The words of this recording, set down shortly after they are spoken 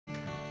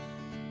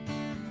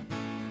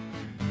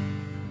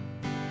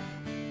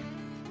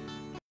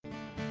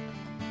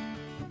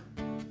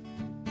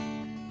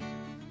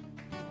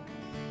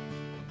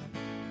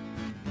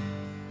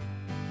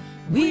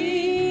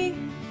We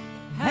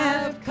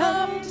have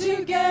come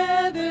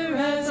together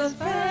as a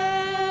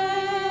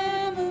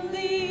family.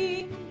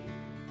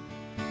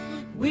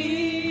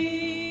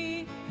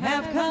 We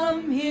have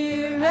come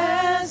here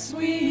as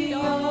we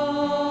are.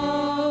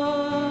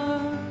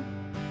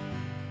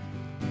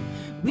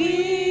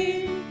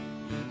 We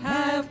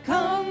have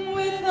come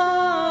with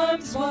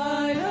arms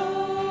wide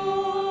open.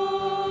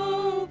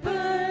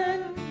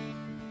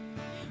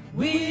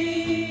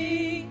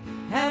 We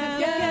have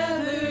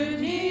gathered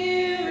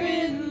here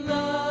in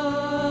love.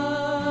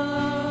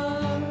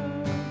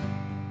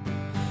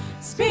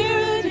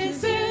 Spirit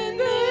is in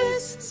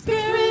this,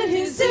 Spirit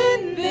is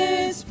in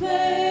this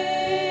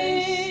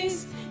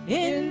place,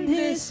 in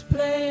this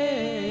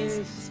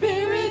place.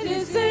 Spirit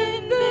is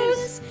in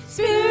this,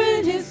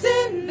 Spirit is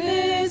in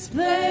this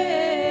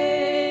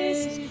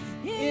place,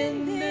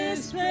 in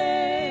this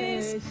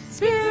place.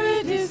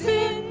 Spirit is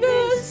in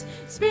this,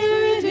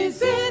 Spirit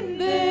is in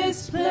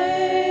this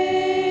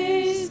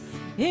place,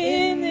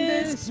 in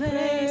this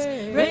place.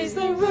 Raise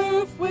the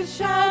roof with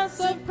shouts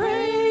of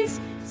praise.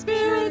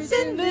 Spirit's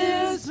in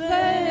this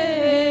place.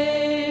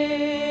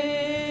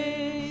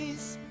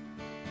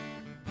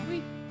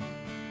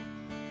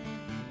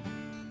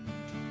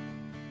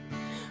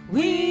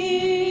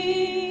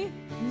 We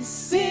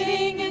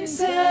sing in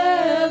celebration.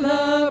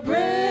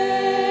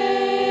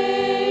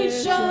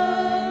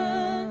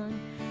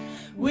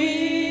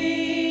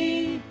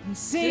 We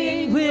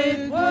sing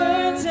with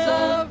words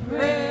of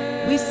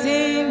prayer. We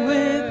sing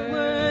with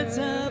words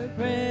of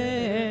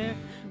prayer.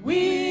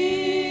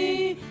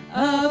 We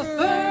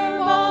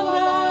affirm all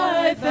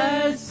life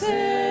as sacred.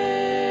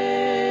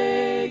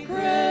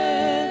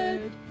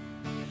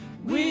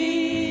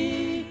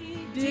 We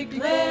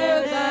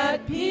declare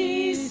that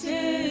peace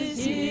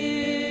is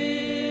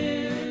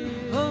here.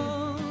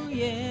 Oh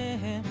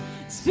yeah.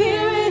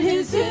 Spirit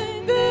is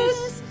in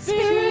this,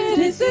 Spirit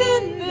is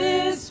in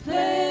this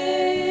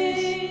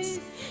place,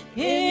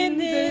 in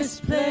this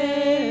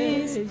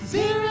place.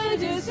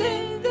 Spirit is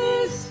in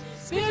this,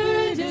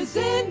 Spirit is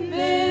in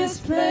this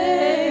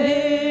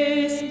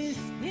place,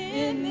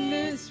 in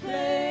this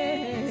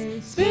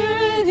place.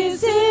 Spirit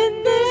is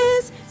in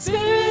this,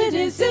 Spirit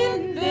is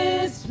in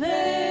this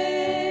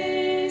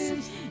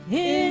place,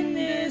 in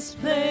this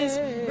place.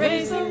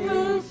 Raise the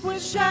roof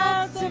with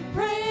shouts of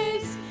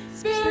praise.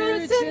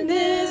 Spirit's in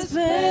this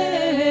place.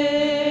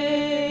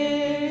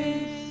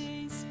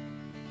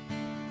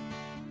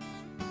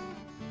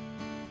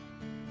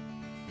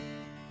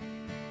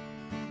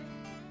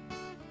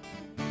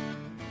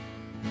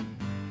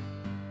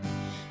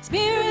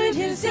 Spirit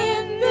is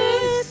in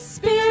this,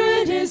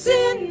 Spirit is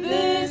in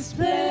this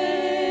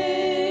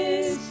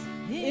place,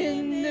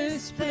 in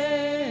this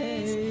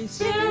place.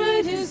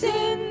 Spirit is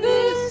in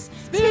this,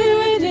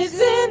 Spirit is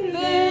in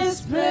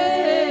this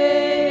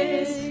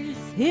place,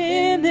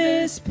 in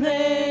this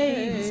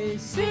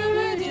place.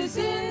 Spirit is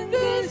in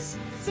this,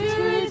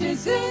 Spirit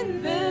is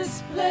in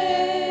this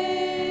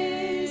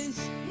place,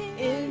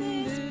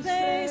 in this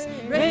place.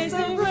 Raise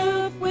the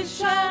roof with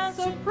shouts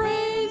of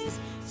praise.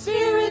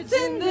 Spirit's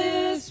in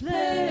this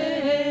place.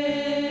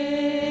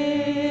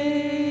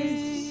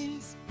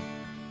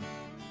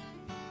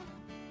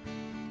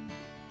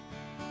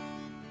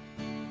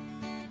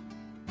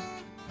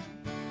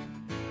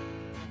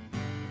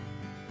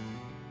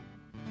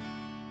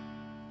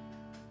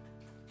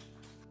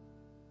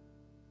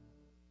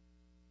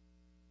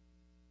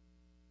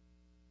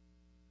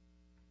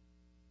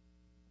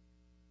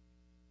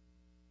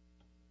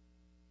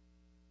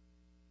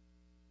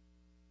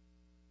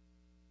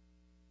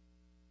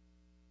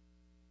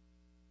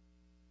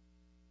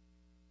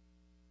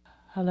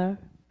 Hello?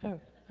 Oh,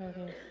 there it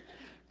is.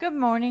 Good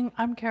morning.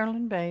 I'm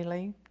Carolyn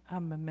Bailey.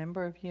 I'm a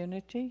member of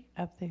Unity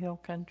of the Hill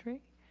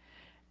Country,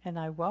 and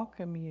I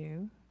welcome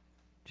you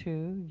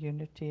to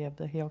Unity of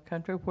the Hill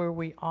Country, where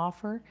we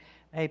offer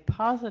a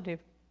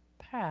positive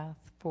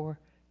path for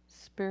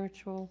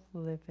spiritual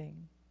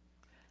living.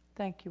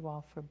 Thank you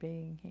all for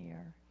being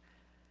here.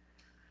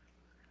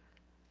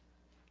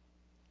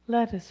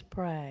 Let us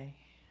pray.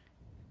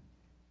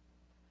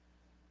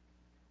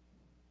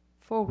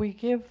 For we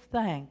give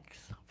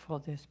thanks for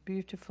this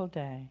beautiful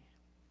day,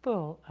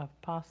 full of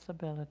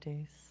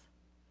possibilities.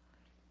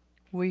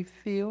 We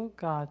feel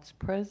God's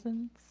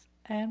presence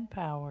and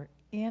power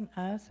in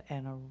us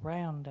and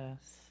around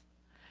us.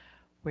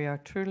 We are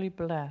truly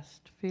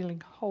blessed,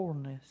 feeling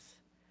wholeness.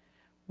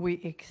 We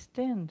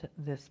extend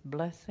this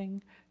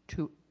blessing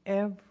to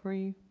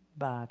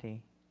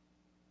everybody.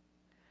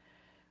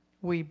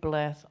 We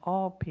bless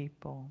all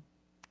people,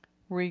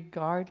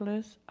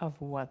 regardless of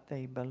what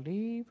they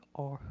believe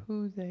or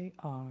who they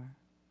are.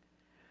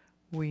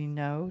 We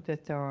know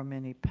that there are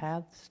many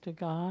paths to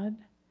God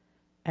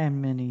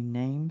and many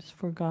names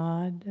for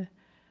God,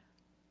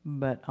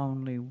 but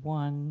only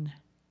one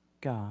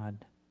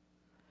God.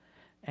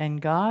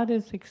 And God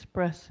is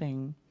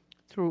expressing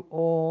through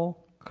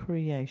all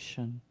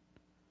creation.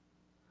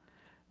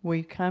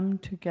 We come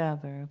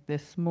together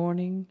this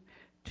morning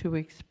to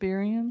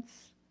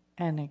experience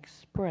and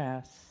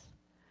express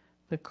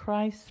the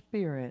Christ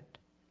Spirit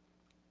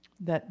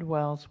that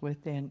dwells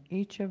within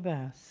each of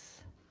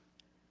us.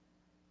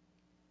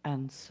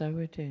 And so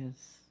it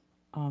is.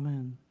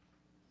 Amen.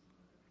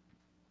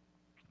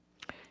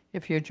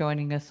 If you're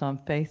joining us on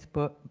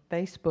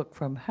Facebook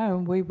from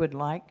home, we would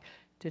like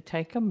to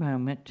take a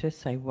moment to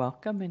say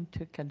welcome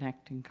into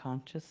Connecting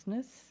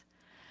Consciousness.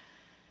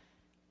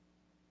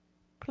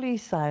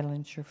 Please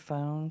silence your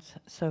phones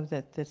so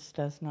that this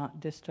does not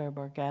disturb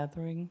our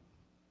gathering.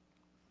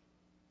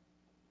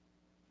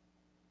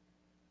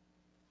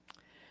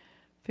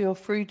 Feel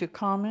free to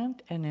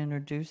comment and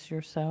introduce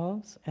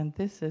yourselves, and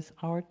this is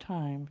our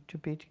time to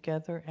be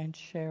together and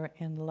share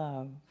in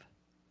love.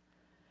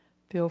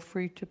 Feel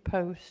free to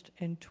post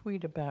and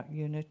tweet about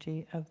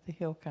Unity of the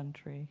Hill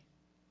Country.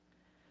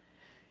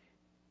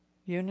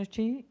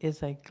 Unity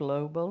is a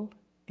global,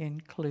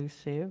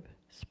 inclusive,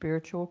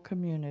 spiritual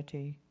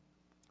community.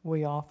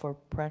 We offer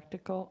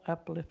practical,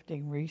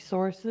 uplifting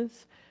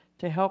resources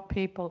to help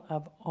people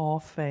of all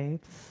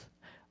faiths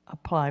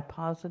apply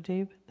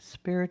positive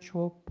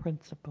spiritual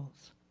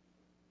principles.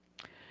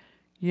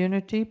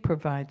 Unity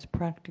provides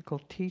practical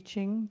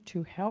teaching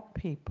to help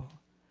people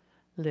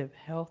live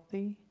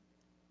healthy,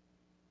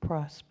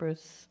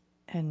 prosperous,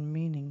 and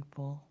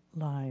meaningful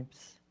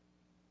lives.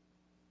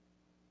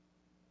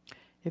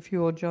 If you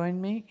will join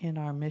me in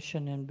our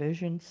mission and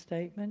vision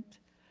statement,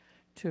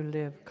 to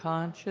live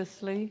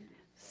consciously,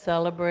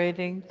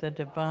 celebrating the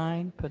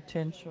divine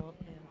potential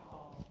in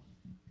all,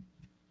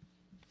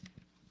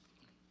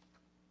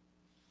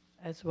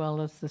 as well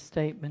as the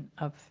statement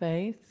of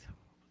faith.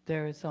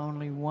 There is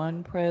only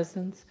one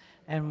presence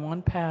and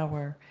one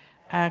power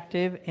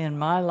active in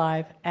my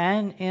life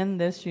and in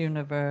this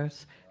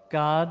universe,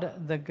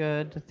 God the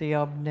good, the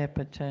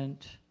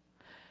omnipotent.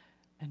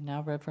 And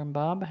now Reverend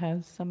Bob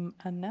has some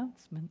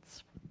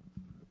announcements.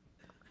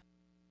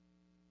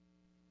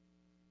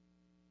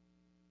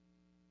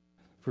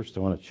 First,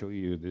 I want to show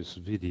you this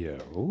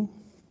video.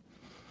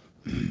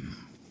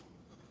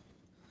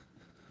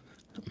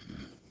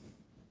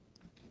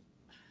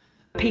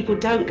 People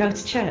don't go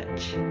to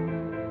church.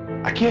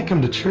 I can't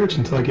come to church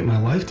until I get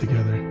my life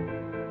together.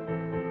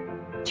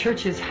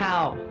 Church is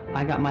how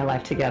I got my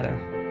life together.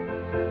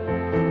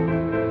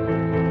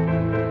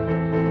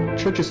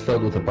 Church is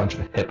filled with a bunch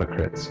of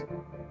hypocrites.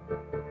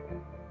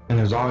 And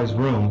there's always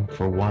room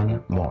for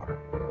one more.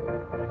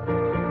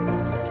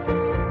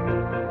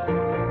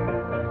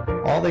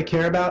 All they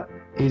care about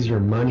is your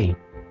money.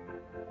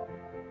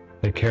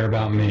 They care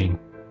about me,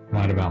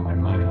 not about my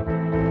money.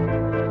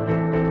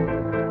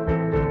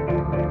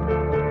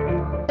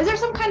 Is there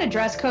some kind of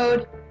dress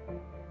code?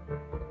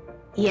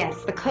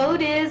 Yes, the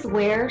code is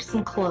wear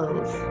some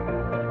clothes.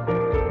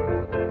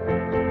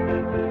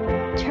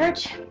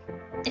 Church,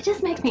 it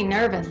just makes me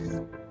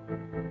nervous.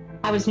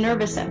 I was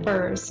nervous at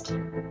first,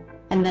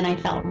 and then I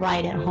felt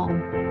right at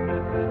home.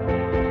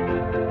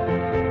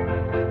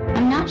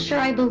 I'm not sure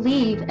I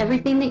believe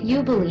everything that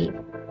you believe.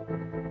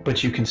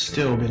 But you can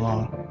still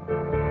belong.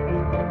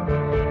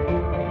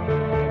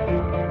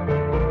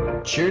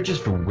 Church is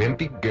for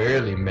wimpy,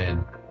 girly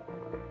men.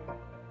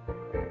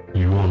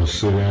 You want to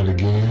sit out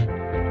again?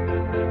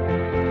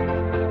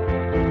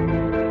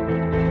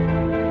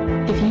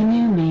 If you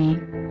knew me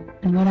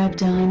and what I've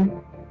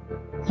done,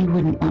 you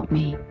wouldn't want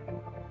me.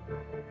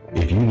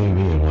 If you knew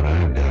me and what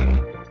I've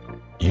done,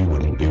 you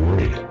wouldn't be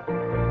worried.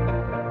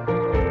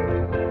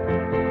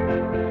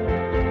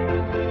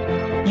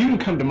 You can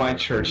come to my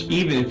church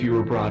even if you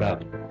were brought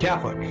up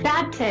Catholic,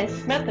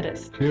 Baptist,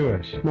 Methodist,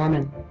 Jewish,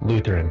 Mormon,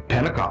 Lutheran,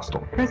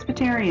 Pentecostal,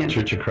 Presbyterian,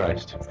 Church of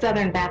Christ,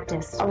 Southern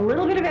Baptist. a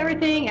little bit of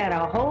everything and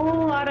a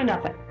whole lot of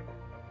nothing.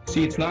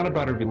 See, it's not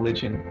about a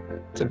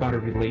religion, it's about a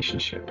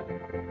relationship.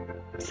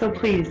 So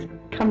please,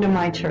 come to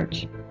my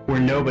church. Where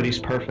nobody's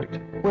perfect.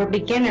 Where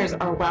beginners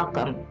are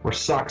welcome. where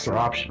socks are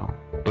optional,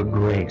 but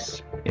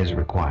grace is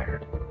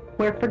required.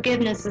 Where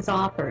forgiveness is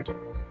offered.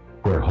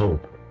 Where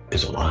hope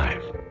is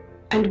alive.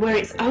 And where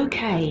it's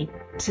okay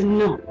to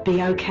not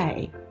be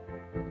okay.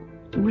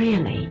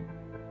 Really.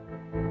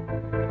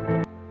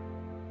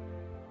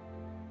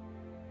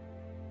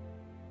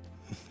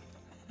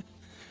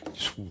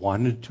 Just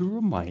wanted to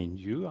remind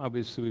you,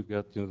 obviously we've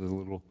got the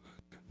little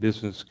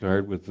business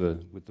card with the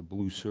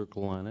blue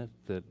circle on it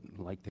that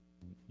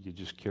you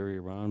just carry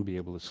around, be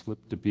able to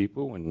slip to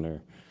people when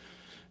they're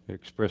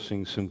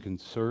expressing some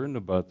concern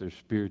about their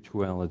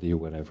spirituality or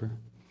whatever.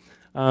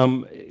 I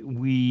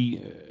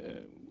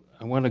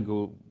want to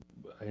go,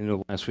 I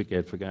know last week I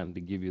had forgotten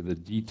to give you the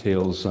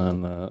details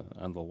on the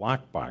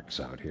lockbox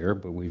out here,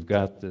 but we've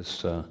got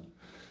this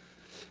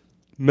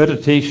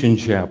meditation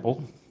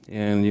chapel.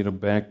 And,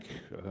 back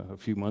a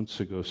few months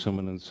ago,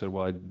 someone had said,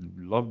 well, I'd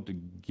love to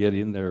get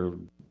in there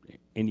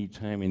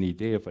anytime, any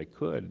day if I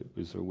could.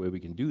 Is there a way we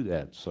can do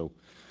that? So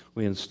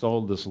we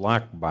installed this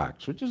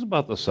lockbox, which is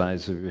about the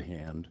size of your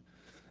hand.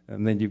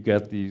 And then you've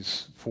got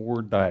these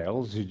 4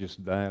 dials. You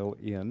just dial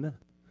in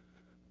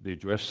the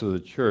address of the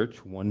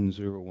church,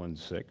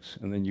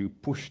 1016, and then you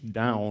push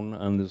down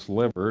on this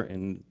lever,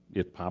 and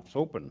it pops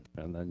open.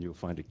 And then you'll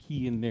find a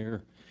key in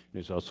there.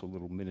 There's also a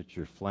little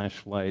miniature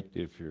flashlight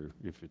if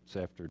it's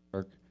after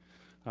dark.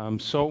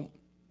 So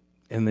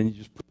and then you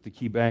just put the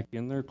key back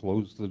in there,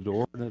 close the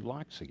door, and it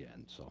locks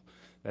again. So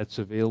that's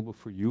available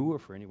for you or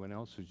for anyone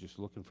else who's just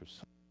looking for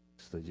something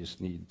they just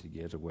need to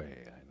get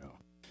away. I know.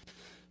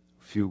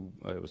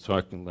 I was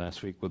talking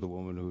last week with a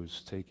woman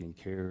who's taking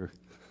care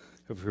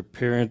of her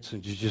parents,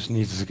 and she just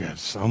needs to have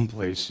some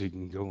place she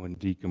can go and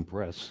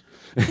decompress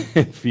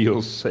and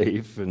feel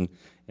safe and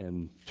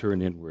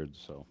turn inward.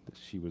 So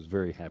she was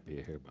very happy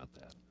to hear about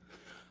that.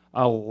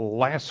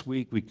 Last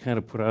week we kind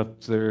of put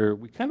out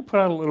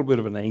a little bit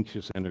of an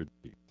anxious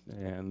energy,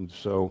 and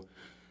so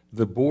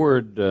the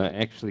board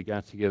actually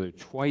got together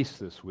twice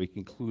this week,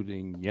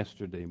 including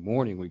yesterday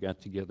morning. We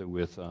got together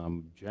with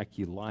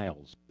Jackie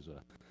Lyles,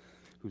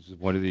 who's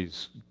one of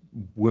these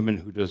women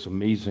who does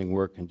amazing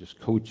work in just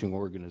coaching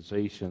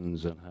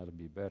organizations on how to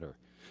be better.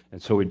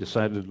 And so we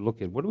decided to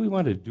look at what do we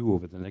want to do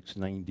over the next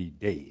 90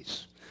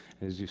 days.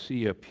 As you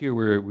see up here,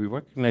 we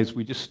recognize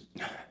we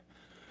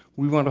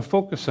want to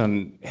focus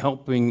on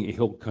helping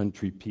Hill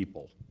Country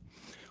people.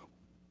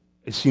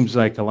 It seems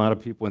like a lot of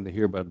people, when they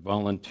hear about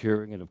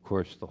volunteering, and of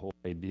course the whole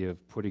idea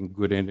of putting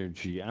good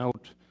energy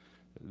out,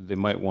 they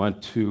might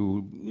want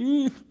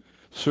to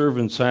serve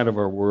inside of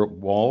our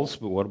walls,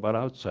 but what about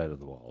outside of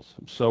the walls?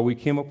 So we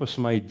came up with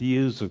some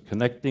ideas of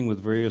connecting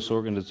with various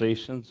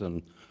organizations,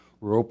 and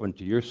we're open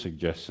to your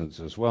suggestions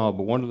as well.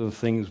 But one of the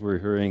things we're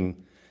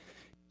hearing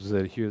is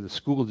that here the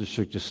school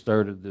district just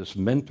started this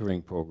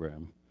mentoring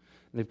program,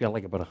 and they've got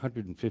like about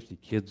 150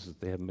 kids that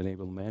they haven't been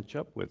able to match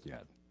up with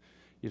yet.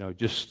 You know,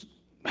 just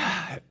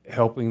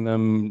helping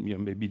them, you know,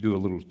 maybe do a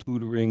little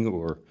tutoring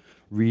or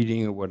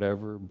reading or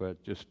whatever,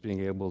 but just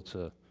being able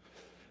to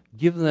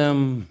give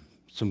them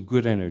some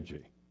good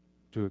energy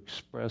to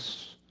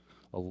express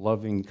a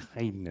loving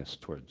kindness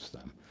towards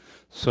them.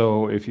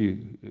 So if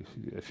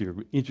you're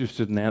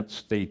interested in that,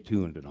 stay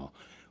tuned and all.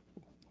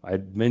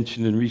 I'd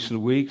mentioned in recent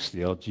weeks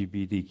the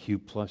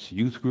LGBTQ plus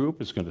youth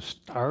group is going to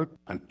start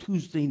on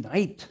Tuesday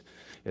night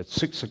at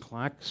 6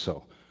 o'clock.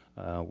 So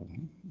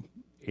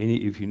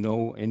if you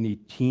know any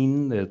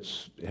teen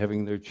that's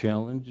having their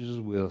challenges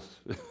with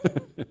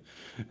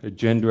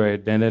gender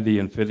identity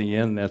and fitting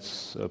in,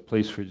 that's a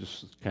place for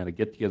just kind of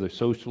get together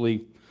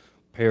socially,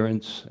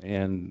 parents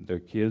and their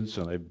kids.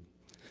 And I've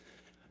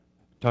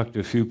talked to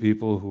a few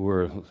people who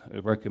are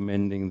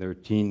recommending their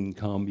teen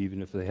come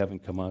even if they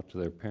haven't come out to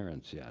their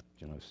parents yet,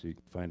 you know, so you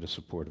can find a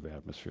supportive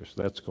atmosphere.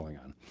 So that's going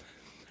on.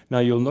 Now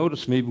you'll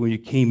notice maybe when you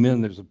came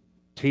in, there's a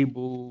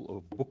table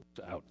of books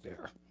out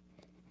there.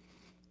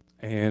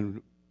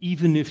 And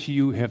even if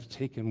you have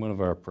taken one of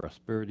our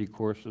prosperity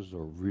courses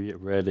or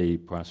read a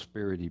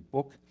prosperity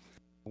book,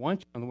 I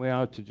want you on the way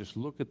out to just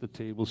look at the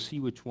table, see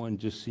which one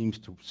just seems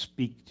to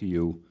speak to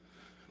you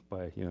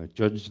by, you know,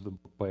 judge the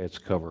book by its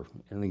cover,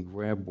 and then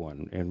grab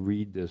one and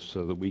read this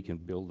so that we can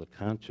build a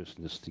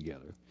consciousness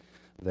together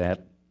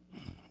that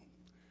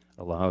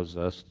allows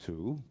us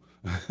to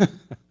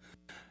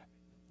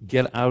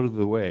get out of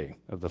the way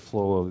of the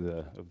flow of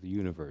the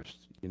universe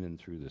in and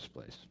through this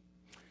place.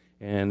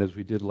 And as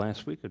we did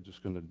last week, let's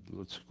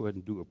go ahead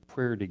and do a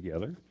prayer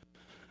together.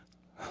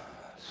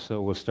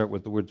 So we'll start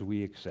with the words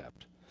we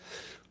accept.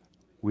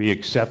 We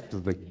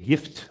accept the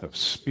gift of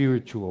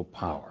spiritual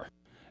power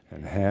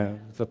and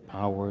have the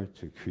power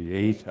to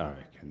create our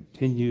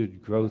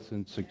continued growth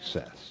and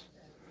success.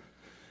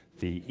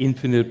 The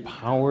infinite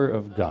power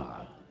of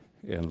God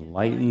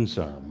enlightens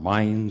our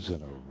minds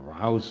and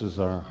arouses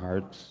our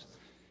hearts,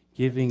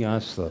 giving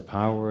us the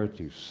power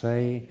to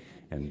say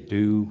and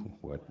do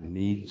what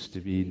needs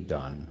to be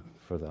done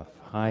for the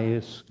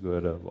highest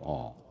good of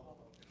all.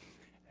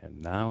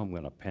 And now I'm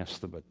going to pass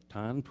the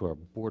baton to our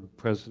board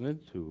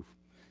president who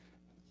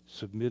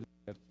submitted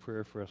that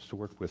prayer for us to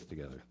work with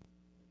together.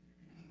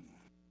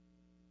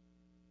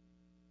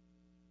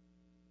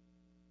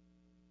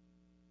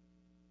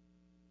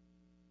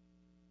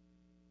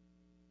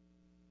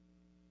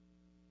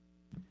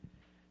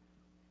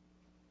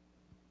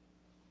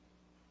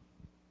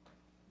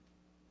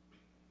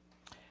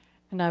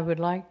 And I would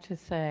like to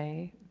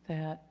say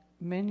that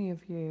many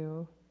of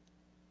you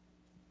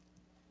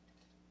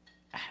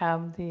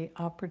have the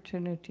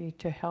opportunity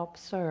to help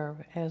serve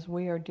as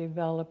we are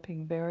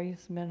developing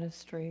various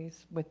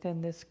ministries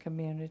within this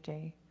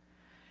community.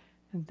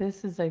 And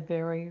this is a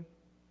very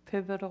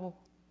pivotal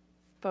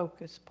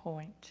focus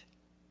point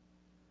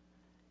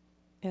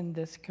in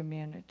this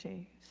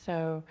community.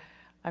 So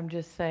I'm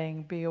just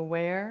saying be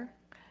aware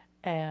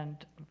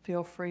and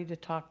feel free to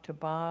talk to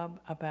Bob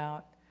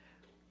about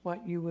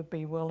what you would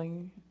be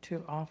willing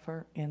to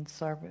offer in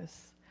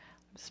service.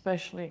 I'm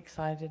especially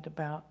excited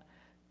about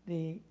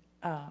the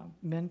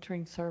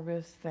mentoring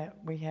service, that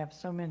we have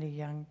so many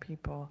young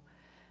people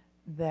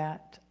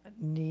that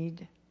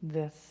need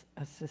this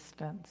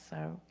assistance.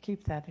 So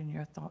keep that in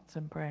your thoughts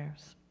and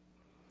prayers.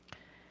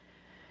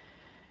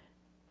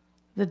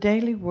 The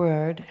Daily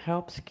Word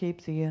helps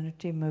keep the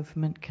Unity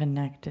Movement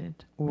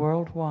connected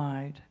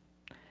worldwide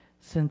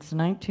since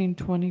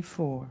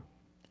 1924.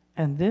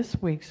 And this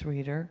week's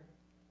reader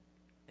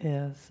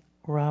is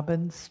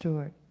Robin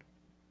Stewart.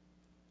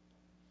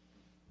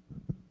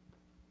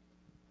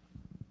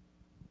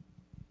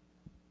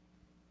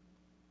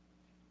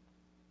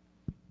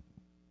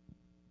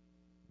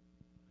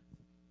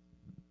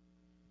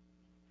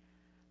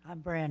 I'm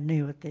brand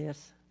new at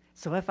this,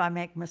 so if I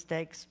make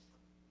mistakes,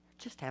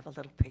 just have a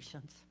little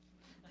patience.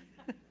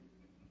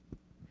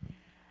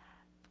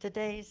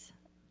 Today's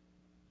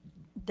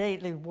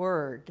daily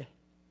word,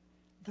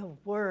 the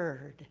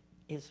word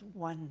is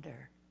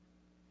wonder.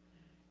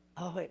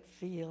 Oh, it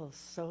feels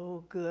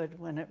so good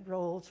when it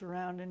rolls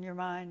around in your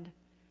mind.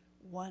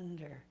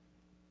 Wonder.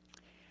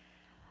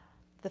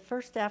 The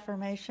first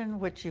affirmation,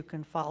 which you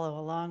can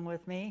follow along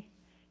with me,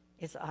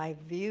 is I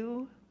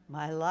view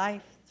my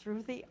life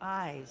through the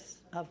eyes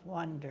of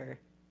wonder.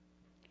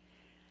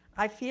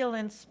 I feel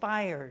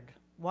inspired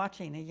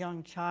watching a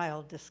young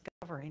child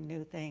discovering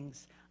new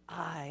things,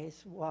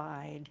 eyes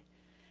wide,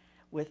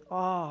 with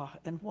awe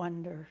and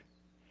wonder.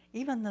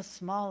 Even the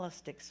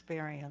smallest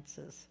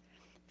experiences,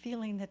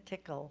 feeling the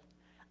tickle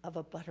of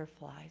a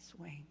butterfly's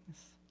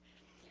wings,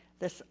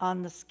 this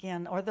on the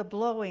skin, or the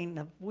blowing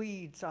of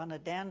weeds on a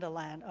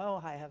dandelion.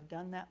 Oh, I have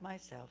done that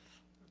myself.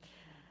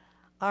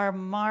 Are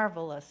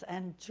marvelous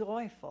and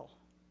joyful.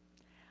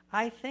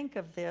 I think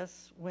of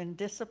this when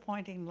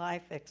disappointing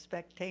life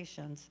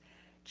expectations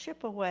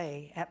chip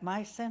away at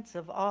my sense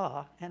of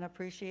awe and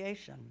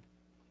appreciation.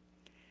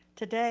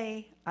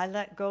 Today, I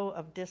let go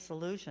of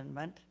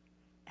disillusionment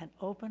and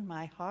open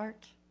my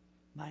heart,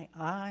 my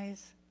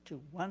eyes,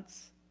 to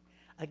once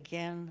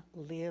again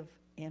live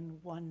in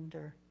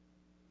wonder.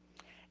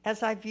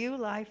 As I view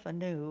life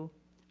anew,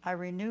 I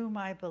renew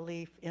my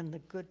belief in the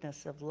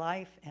goodness of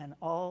life and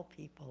all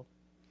people.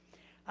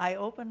 I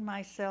open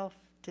myself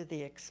to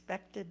the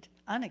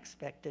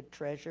unexpected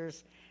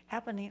treasures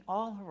happening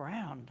all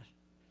around,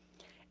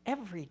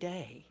 every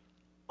day,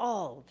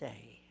 all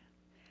day.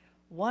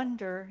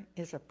 Wonder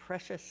is a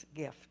precious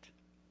gift,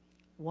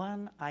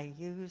 one I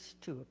use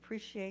to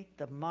appreciate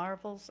the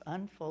marvels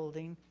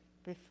unfolding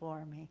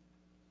before me.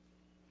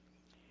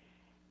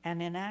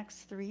 And in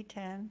Acts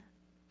 3:10,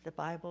 the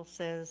Bible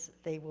says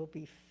they will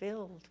be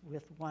filled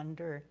with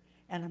wonder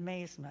and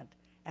amazement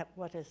at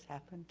what has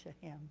happened to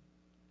him.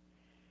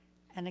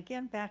 And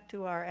again, back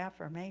to our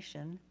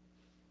affirmation,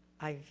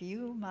 I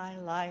view my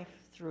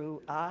life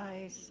through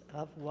eyes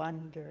of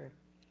wonder,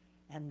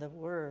 and the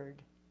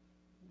word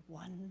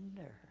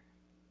wonder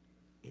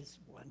is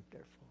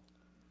wonderful.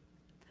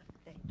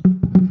 Thank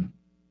you.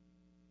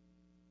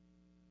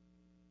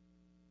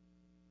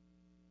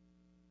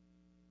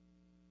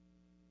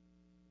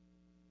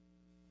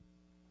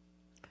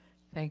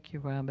 Thank you,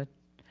 Robert.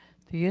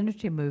 The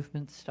Unity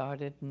Movement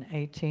started in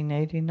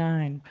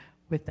 1889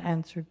 with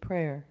answered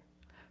prayer.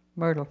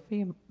 Myrtle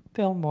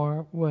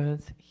Fillmore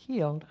was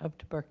healed of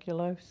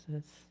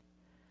tuberculosis.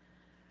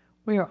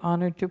 We are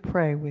honored to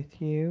pray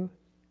with you.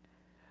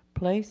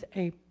 Place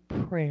a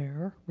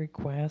prayer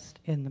request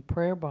in the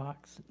prayer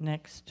box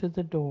next to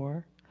the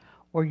door,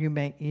 or you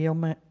may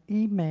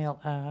email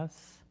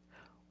us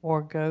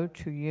or go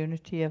to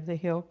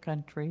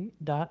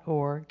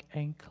unityofthehillcountry.org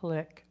and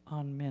click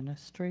on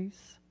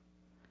Ministries.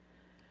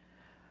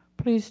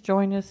 Please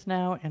join us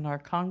now in our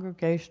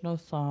congregational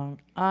song,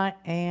 I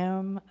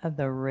Am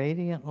the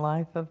Radiant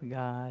Life of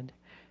God.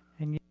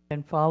 And you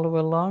can follow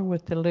along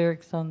with the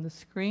lyrics on the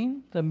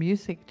screen. The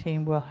music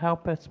team will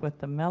help us with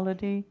the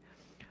melody.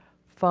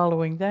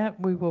 Following that,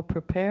 we will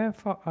prepare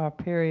for our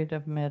period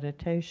of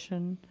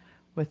meditation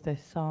with the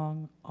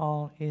song,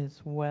 All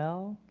Is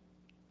Well.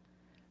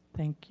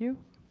 Thank you.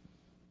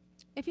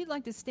 If you'd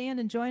like to stand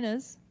and join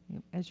us,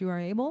 as you are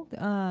able,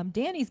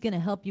 Danny's going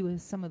to help you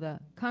with some of the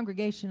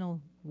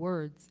congregational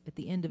words at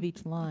the end of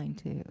each line,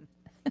 too.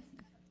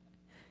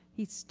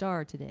 He's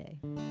star today.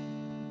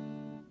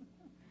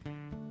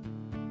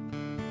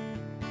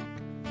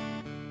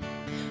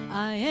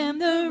 I am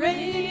the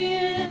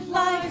radiant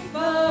life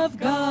of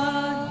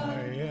God.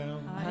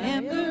 I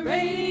am the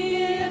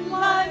radiant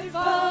life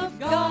of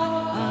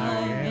God.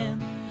 I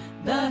am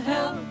the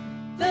health,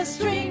 the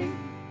strength,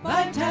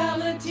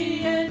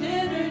 vitality and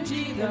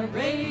energy, the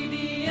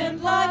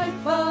radiant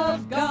life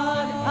of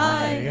God.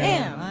 I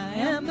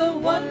am the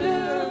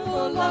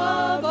wonderful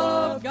love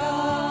of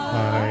God.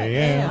 I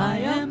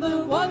am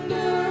the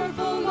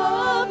wonderful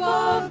love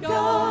of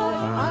God.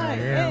 I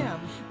am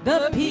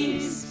the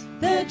peace,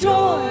 the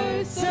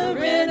joy,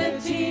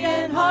 serenity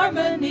and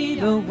harmony,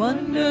 the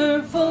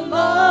wonderful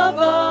love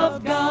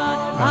of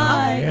God.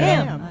 I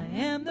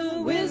am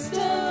the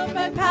wisdom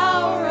and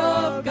power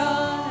of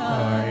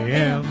God. I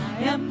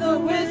am the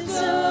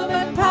wisdom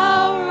and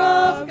power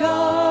of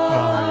God.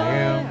 I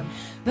am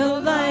the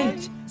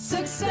light,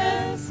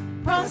 success,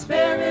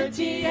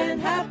 prosperity and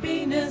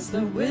happiness,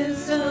 the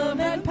wisdom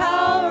and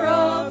power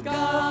of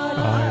God.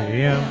 I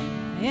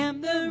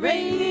am the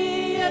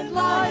radiant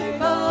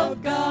life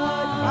of God.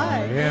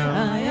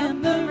 I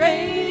am the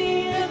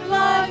radiant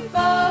life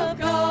of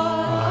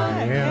God.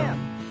 I am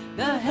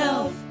the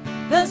health,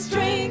 the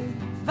strength,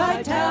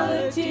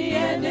 vitality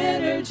and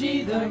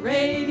energy, the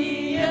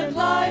radiant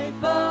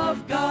life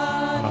of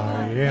God.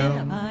 I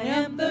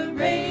am the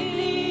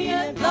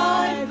radiant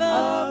life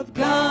of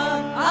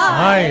God.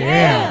 I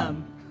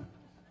am.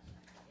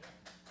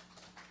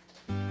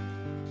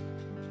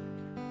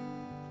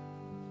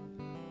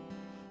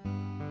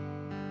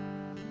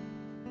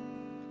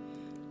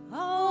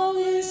 All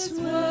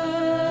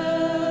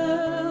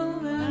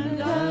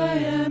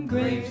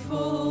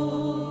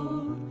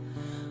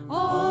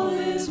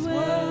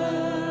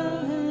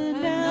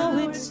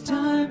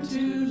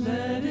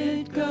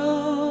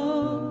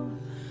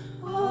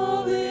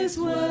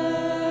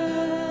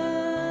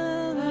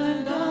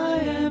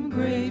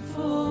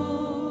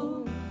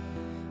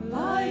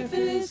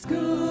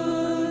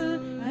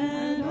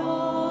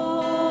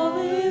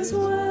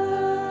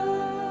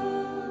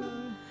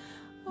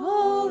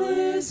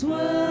is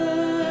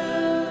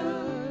well,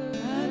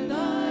 and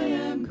I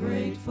am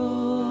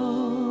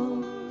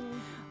grateful.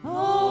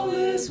 All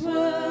is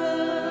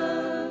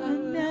well,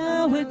 and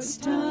now it's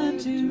time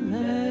to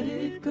let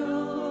it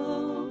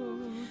go.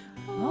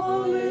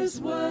 All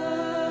is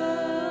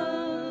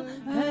well,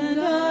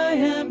 and I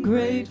am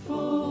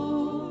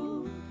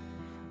grateful.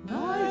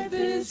 Life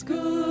is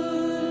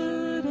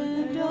good,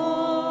 and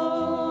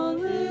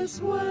all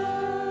is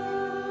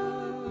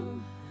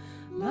well.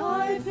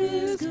 Life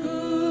is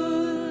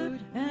good,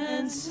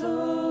 and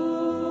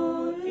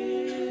so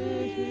it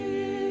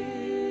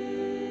is.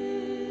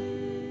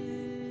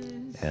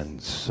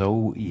 And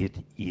so it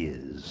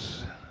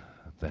is.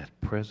 That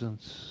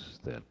presence,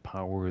 that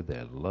power,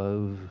 that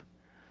love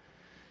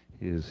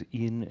is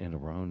in and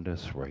around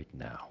us right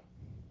now.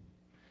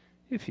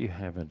 If you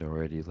haven't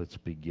already, let's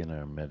begin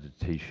our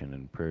meditation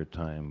and prayer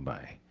time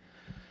by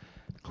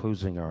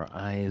closing our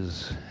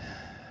eyes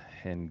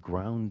and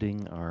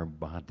grounding our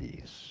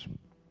bodies.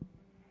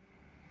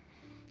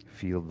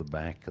 Feel the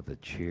back of the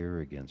chair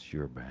against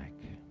your back.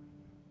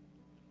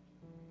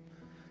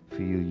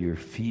 Feel your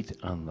feet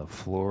on the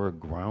floor,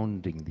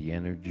 grounding the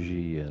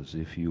energy as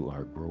if you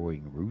are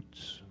growing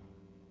roots.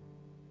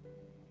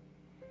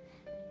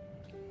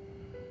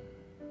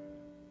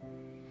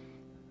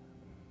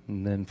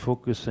 And then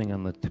focusing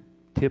on the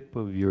tip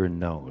of your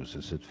nose.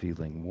 Is it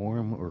feeling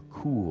warm or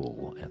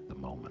cool at the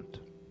moment?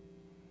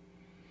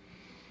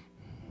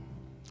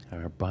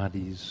 Our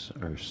bodies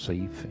are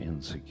safe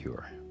and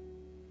secure.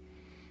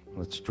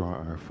 Let's draw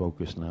our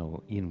focus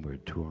now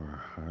inward to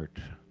our heart.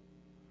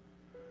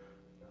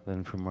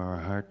 Then from our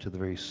heart to the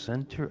very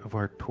center of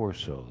our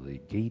torso, the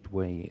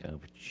gateway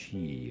of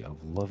chi,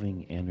 of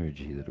loving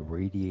energy that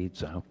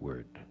radiates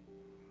outward.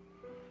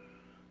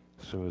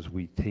 So as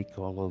we take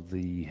all of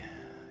the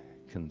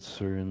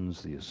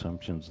concerns, the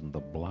assumptions, and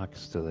the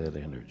blocks to that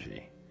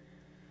energy,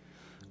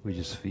 we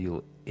just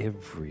feel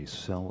every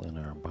cell in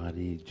our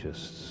body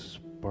just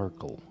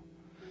sparkle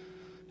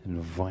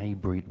and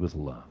vibrate with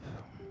love.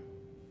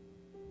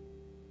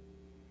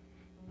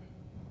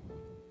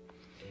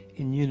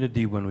 In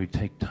unity, when we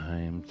take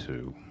time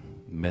to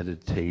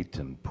meditate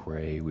and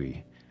pray,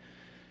 we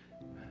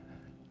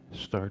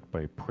start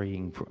by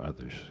praying for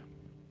others.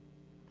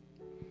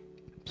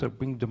 So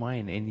bring to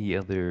mind any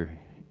other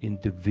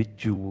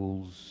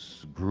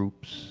individuals,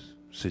 groups,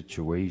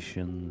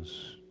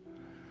 situations,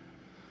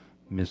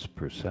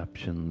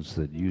 misperceptions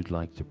that you'd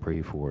like to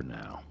pray for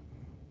now.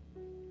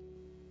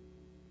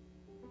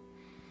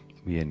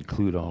 We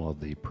include all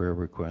of the prayer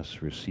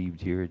requests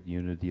received here at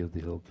Unity of the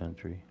Hill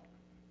Country.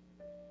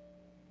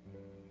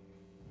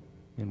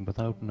 And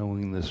without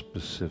knowing the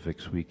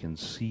specifics, we can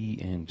see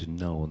and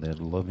know that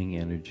loving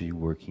energy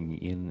working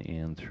in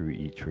and through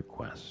each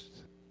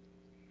request.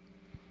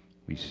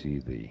 We see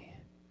the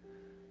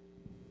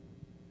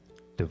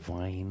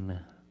divine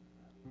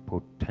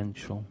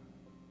potential,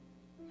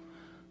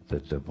 the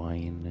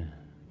divine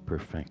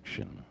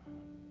perfection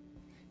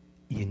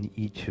in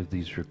each of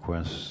these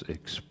requests,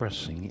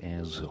 expressing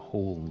as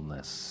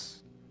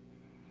wholeness,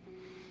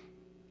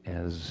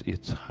 as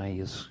its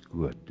highest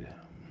good.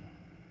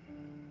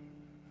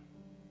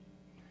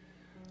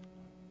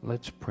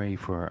 Let's pray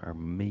for our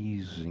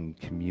amazing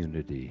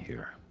community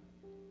here.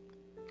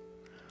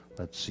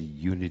 Let's see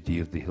Unity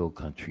of the Hill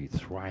Country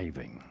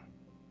thriving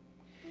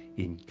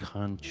in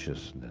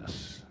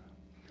consciousness,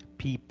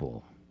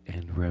 people,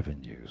 and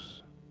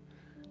revenues,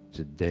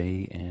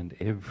 today and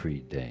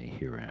every day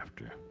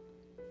hereafter.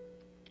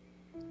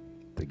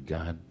 The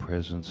God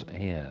presence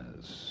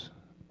as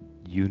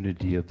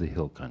Unity of the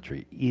Hill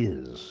Country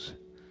is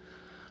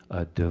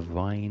a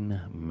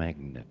divine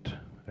magnet,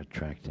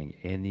 attracting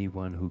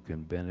anyone who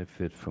can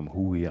benefit from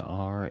who we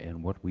are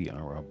and what we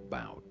are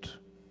about,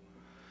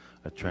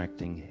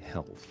 attracting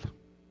health,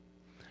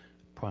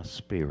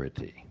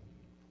 prosperity,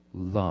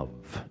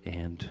 love,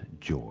 and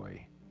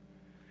joy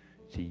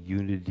to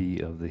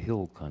Unity of the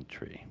Hill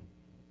Country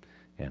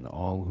and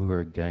all who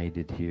are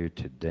guided here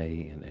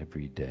today and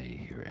every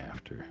day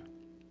hereafter.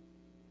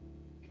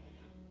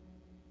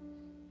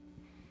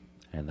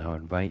 And now I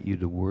invite you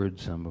to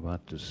words I'm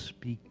about to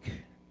speak,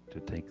 to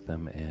take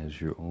them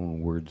as your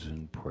own words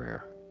in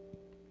prayer.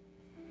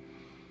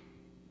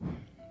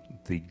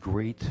 The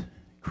great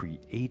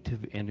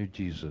creative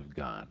energies of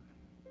God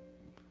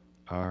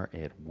are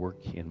at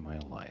work in my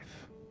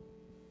life,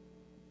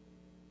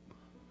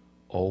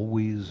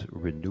 always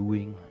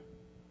renewing,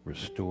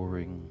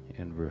 restoring,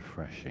 and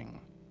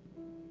refreshing.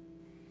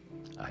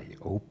 I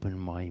open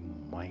my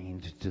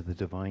mind to the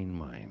divine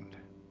mind.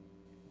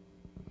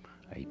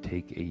 I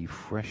take a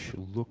fresh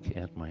look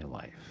at my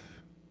life.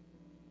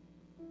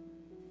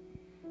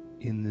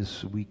 In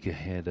this week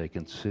ahead, I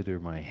consider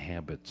my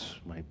habits,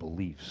 my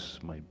beliefs,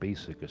 my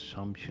basic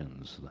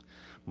assumptions,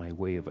 my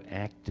way of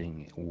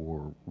acting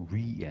or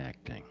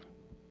reacting.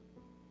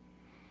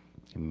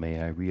 And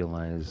may I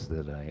realize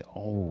that I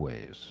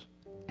always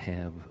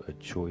have a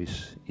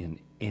choice in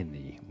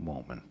any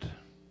moment.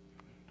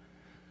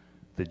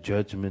 The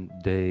judgment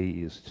day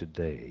is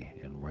today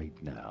and right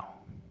now.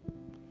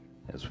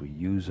 as we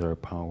use our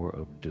power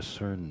of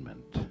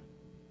discernment.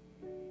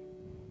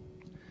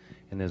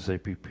 And as I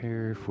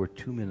prepare for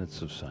 2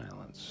 minutes of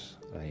silence,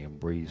 I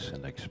embrace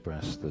and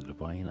express the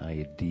divine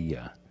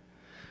idea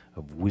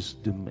of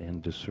wisdom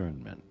and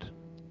discernment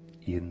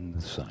in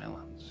the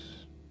silence.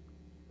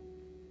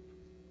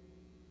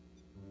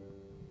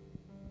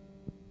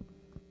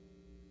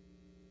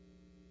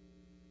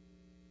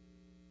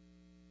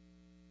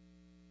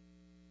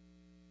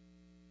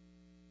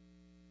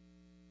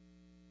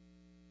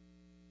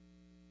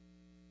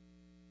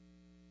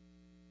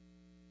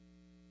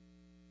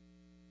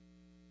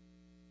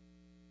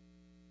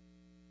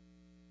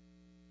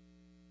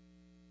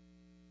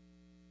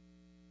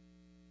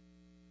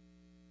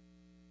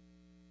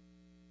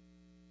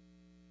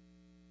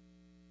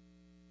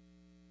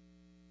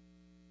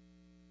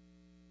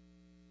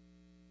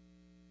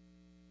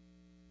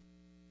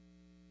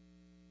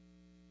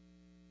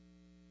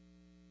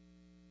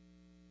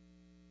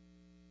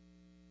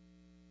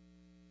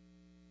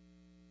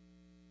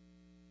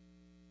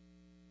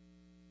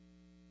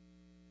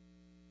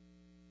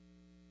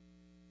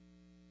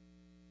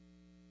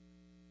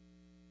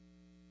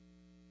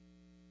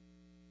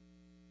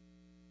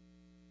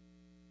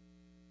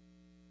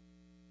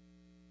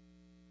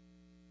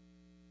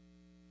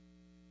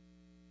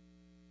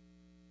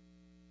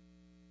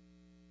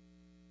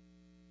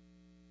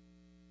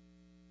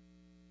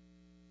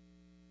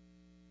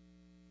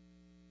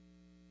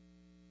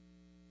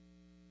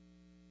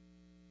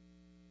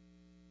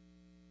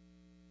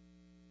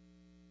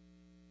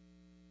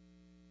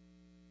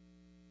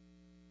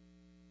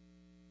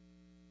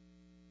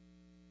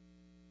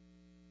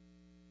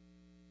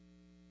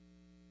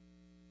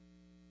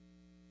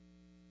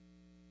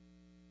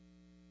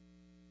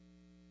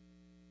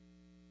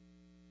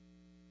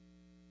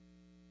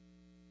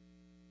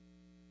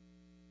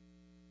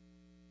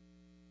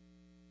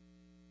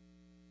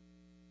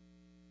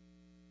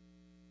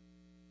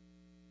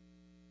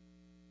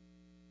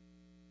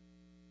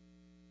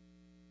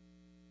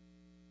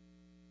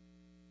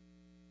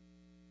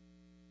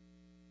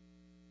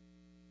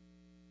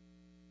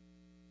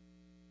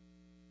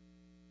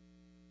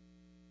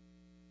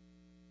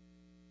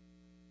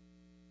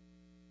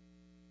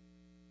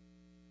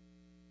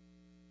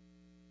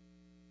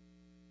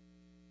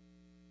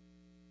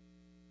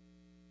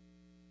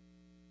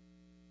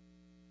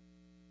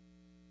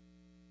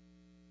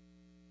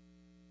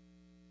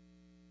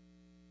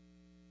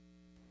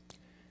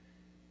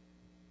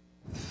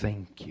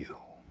 Thank you.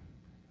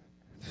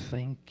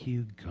 Thank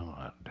you,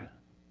 God,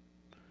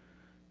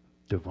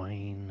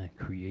 divine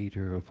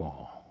creator of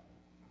all,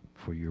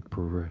 for your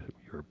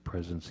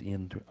presence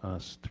in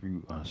us,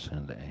 through us,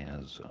 and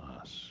as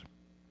us.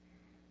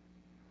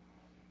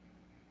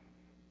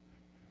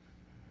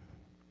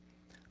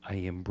 I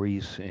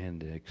embrace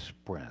and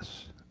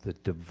express the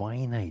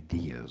divine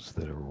ideas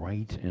that are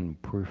right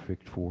and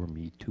perfect for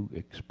me to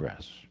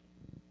express.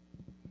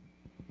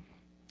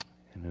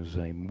 And as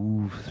I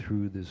move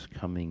through this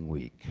coming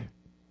week,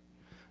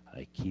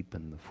 I keep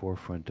in the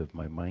forefront of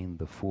my mind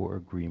the 4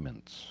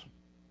 agreements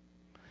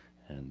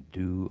and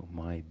do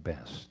my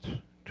best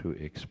to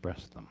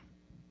express them.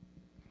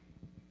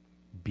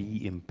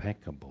 Be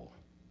impeccable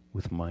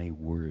with my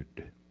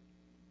word.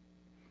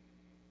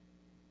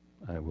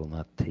 I will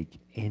not take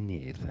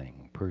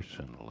anything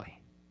personally.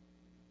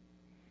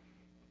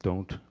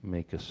 Don't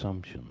make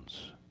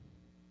assumptions.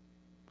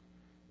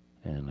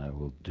 And I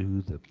will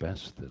do the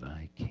best that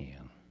I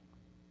can.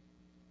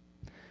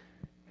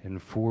 And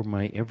for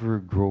my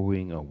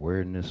ever-growing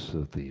awareness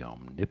of the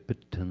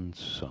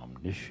omnipotence,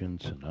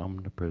 omniscience, and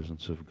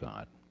omnipresence of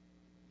God,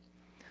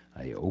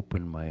 I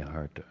open my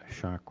heart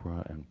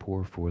chakra and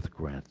pour forth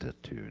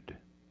gratitude.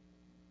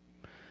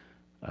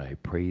 I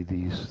pray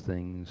these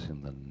things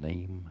in the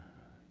name,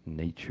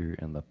 nature,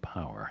 and the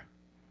power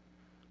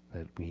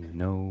that we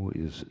know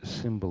is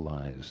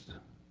symbolized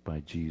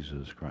by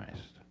Jesus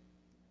Christ.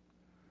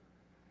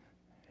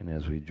 And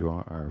as we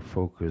draw our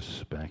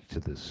focus back to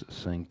this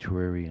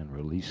sanctuary and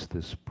release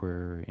this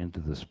prayer into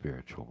the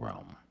spiritual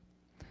realm,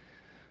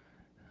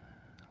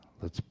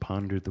 let's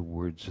ponder the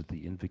words of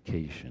the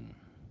invocation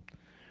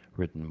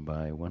written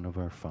by one of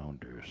our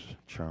founders,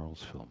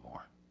 Charles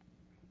Fillmore.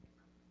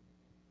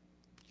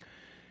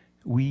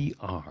 We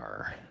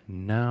are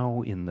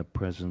now in the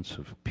presence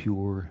of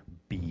pure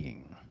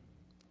being,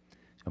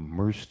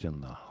 immersed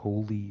in the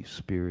Holy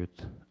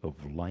Spirit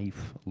of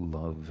life,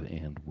 love,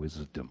 and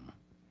wisdom.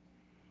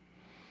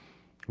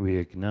 We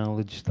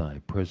acknowledge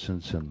thy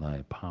presence and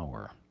thy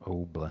power,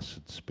 O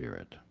blessed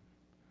Spirit,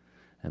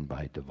 and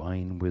by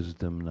divine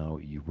wisdom now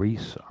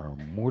erase our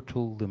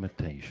mortal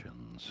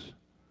limitations,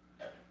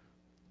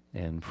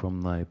 and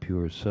from thy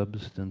pure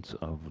substance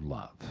of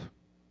love,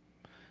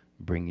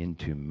 bring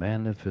into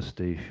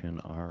manifestation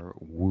our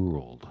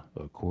world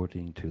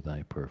according to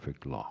thy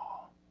perfect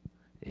law.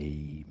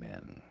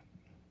 Amen.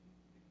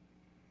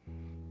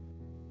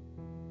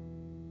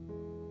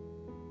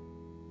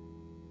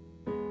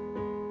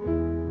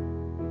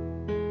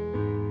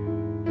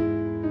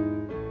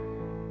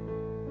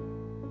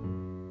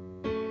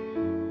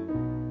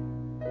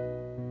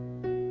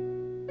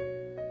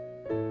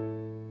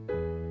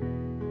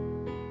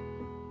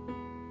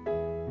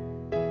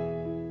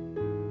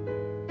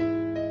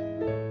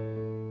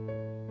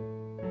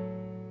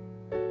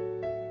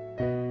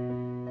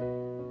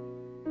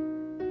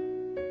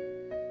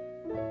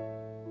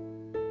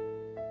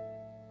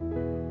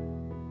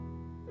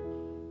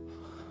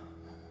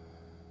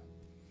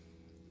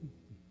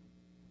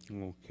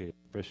 Okay,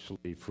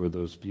 especially for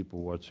those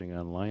people watching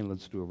online,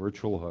 let's do a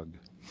virtual hug.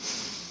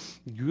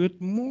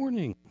 Good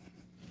morning.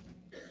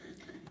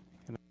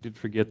 And I did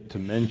forget to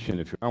mention,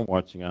 if you are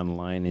watching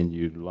online and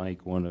you'd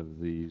like one of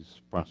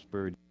these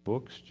prosperity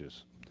books,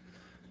 just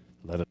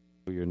let us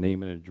know your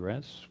name and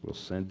address. We'll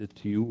send it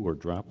to you or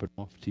drop it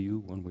off to you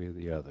one way or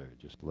the other.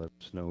 Just let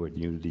us know at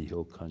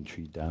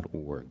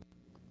unityhillcountry.org.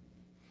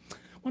 I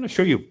want to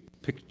show you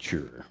a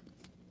picture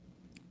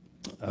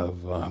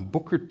of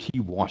Booker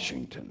T.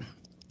 Washington.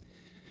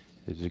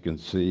 As you can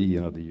see, you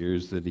know, the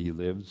years that he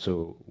lived.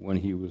 So when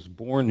he was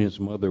born, his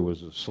mother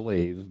was a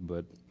slave,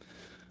 but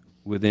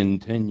within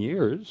 10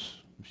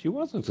 years, she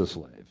wasn't a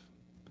slave.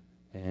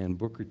 And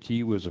Booker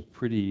T. was a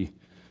pretty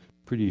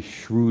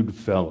shrewd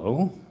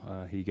fellow.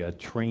 He got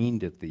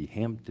trained at the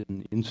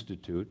Hampton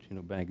Institute. You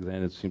know, back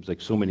then it seems like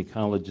so many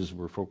colleges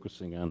were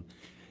focusing on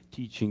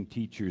teaching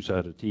teachers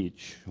how to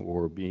teach,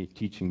 or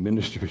teaching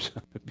ministers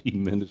how to be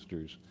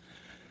ministers.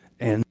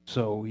 And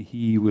so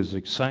he was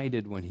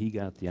excited when he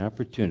got the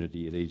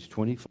opportunity at age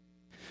 25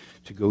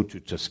 to go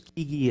to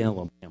Tuskegee,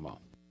 Alabama,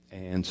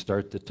 and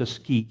start the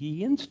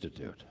Tuskegee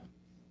Institute.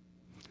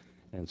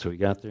 And so he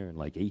got there in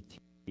like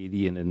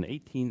 1880, and in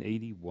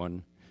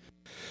 1881,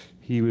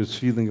 he was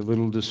feeling a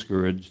little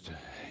discouraged,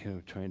 you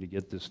know, trying to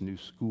get this new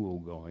school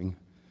going.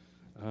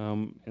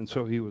 And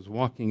so he was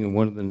walking in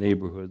one of the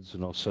neighborhoods,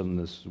 and all of a sudden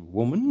this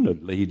woman, a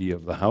lady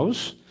of the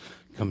house,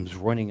 comes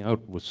running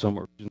out with some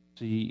urgency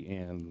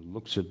and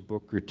looks at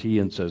Booker T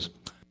and says,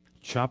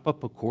 "Chop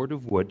up a cord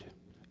of wood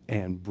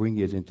and bring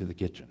it into the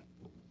kitchen."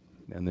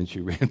 And then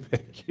she ran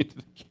back into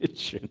the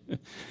kitchen.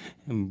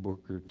 And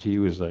Booker T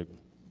was like,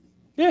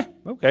 "Yeah,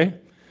 okay."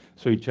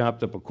 So he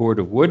chopped up a cord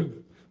of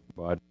wood,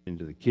 brought it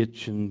into the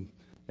kitchen,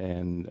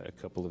 and a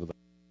couple of the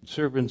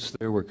servants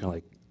there were kind of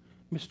like,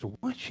 "Mr.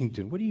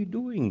 Washington, what are you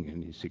doing?"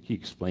 And he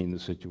explained the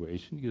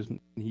situation.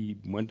 He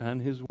went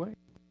on his way.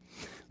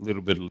 A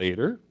little bit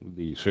later,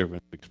 the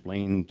servant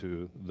explained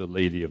to the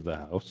lady of the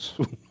house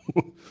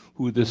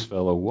who this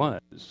fellow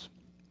was.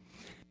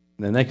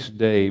 The next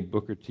day,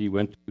 Booker T.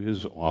 went to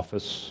his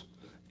office,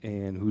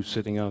 and who's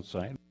sitting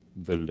outside?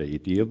 The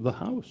lady of the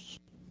house.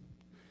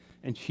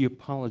 And she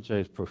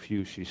apologized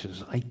profusely. She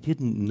says, "I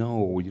didn't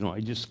know, you know,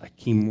 I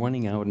came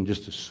running out and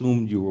just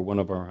assumed you were one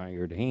of our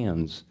hired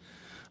hands.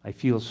 I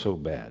feel so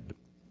bad."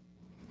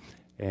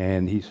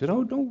 And he said,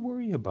 "Oh, don't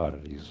worry about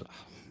it." He said, "I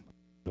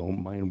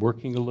don't mind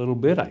working a little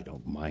bit. I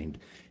don't mind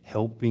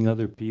helping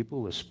other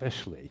people,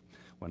 especially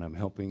when I'm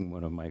helping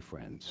one of my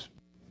friends."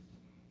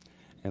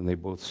 And they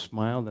both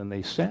smiled, and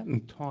they sat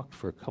and talked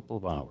for a couple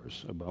of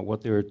hours about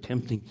what they were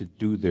attempting to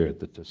do there at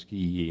the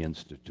Tuskegee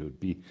Institute.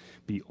 Be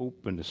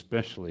open,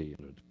 especially, you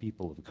know, to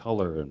people of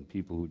color and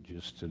people who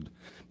just had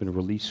been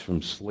released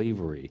from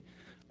slavery,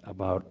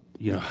 about,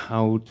 you know,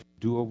 how to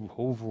do a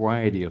whole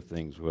variety of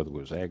things, whether it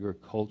was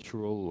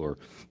agricultural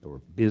or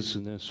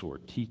business or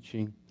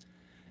teaching.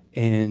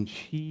 And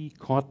she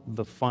caught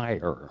the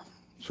fire,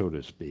 so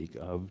to speak,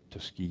 of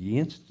Tuskegee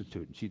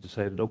Institute. She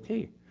decided,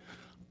 okay,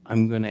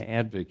 I'm going to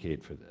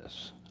advocate for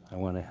this. I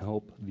want to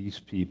help these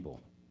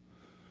people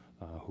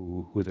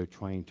who they're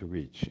trying to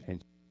reach.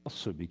 And she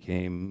also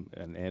became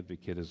an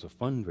advocate as a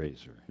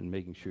fundraiser in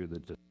making sure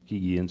that the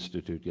Tuskegee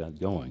Institute got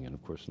going. And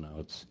of course now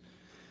it's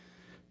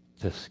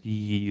Tuskegee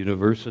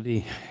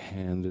University,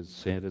 and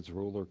it's had its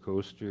roller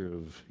coaster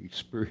of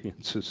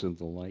experiences and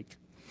the like,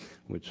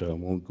 which I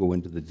won't go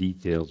into the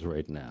details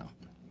right now.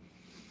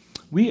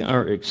 We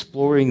are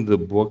exploring the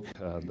book,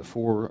 The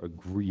Four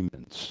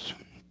Agreements,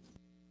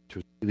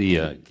 which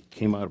really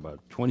came out about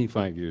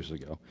 25 years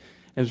ago.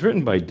 And it's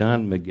written by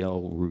Don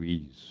Miguel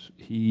Ruiz.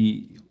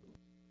 He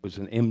was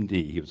an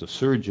MD. He was a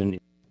surgeon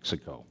in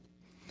Mexico.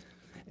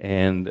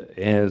 And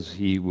as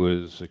he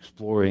was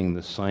exploring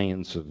the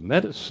science of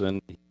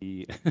medicine,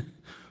 he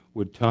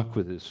would talk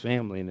with his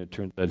family, and it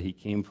turned out he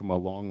came from a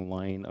long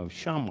line of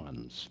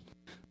shamans,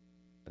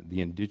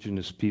 the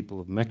indigenous people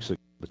of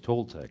Mexico, the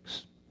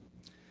Toltecs.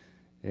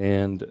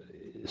 And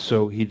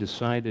so he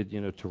decided,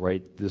 you know, to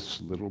write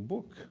this little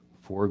book,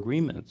 Four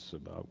Agreements,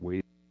 about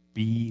ways to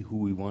be who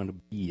we want to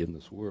be in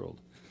this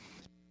world.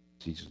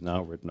 He's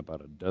now written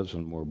about a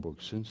dozen more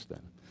books since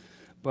then.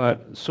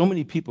 But so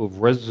many people have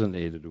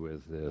resonated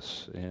with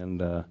this,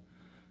 and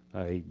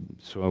I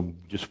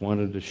just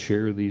wanted to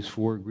share these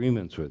four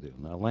agreements with you.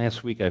 Now,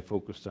 last week I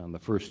focused on the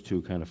first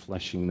two, kind of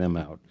fleshing them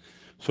out.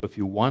 So if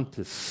you want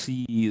to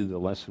see the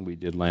lesson we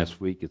did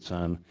last week, it's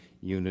on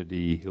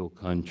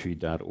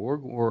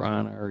unityhillcountry.org or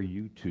on our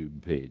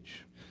YouTube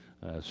page.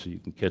 So you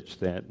can catch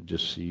that and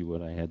just see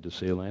what I had to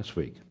say last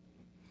week.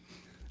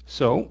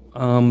 So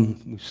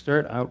we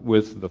start out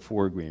with the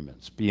four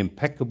agreements. Be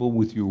impeccable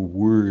with your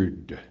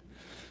word.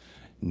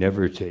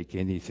 Never take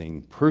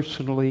anything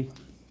personally.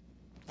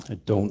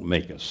 Don't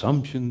make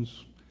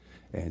assumptions.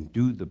 And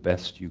do the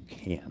best you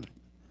can.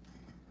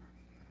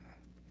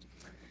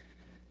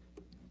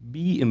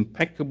 Be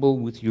impeccable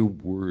with your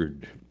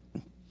word.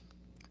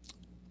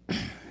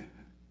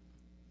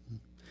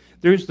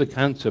 There's the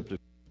concept of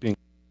being,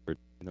 you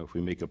know, if we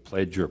make a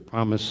pledge or a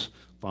promise,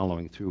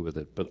 following through with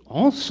it. But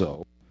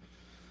also,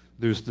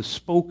 There's the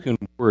spoken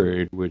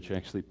word, which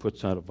actually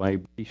puts out a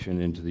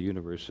vibration into the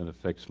universe and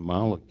affects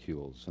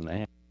molecules and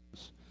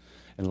atoms,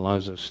 and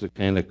allows us to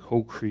kind of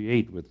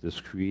co-create with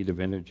this creative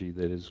energy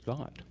that is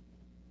God.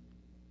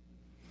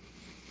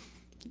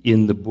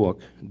 In the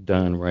book,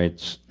 Don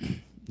writes,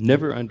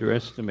 never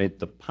underestimate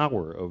the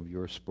power of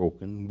your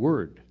spoken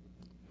word.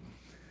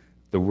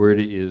 The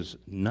word is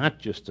not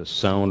just a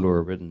sound or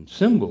a written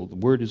symbol. The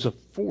word is a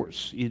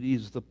force. It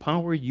is the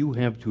power you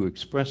have to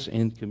express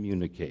and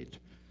communicate,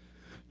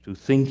 to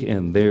think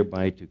and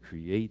thereby to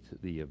create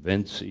the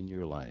events in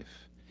your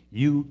life.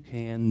 You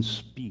can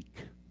speak.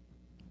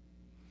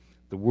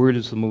 The word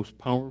is the most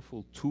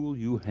powerful tool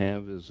you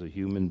have as a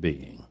human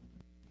being.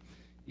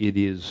 It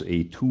is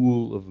a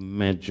tool of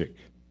magic,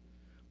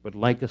 but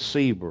like a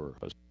saber,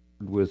 a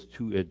sword with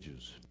two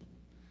edges.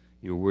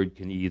 Your word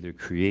can either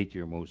create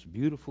your most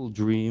beautiful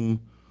dream,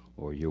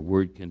 or your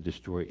word can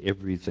destroy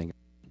everything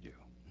around you.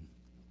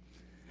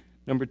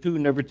 Number two,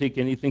 never take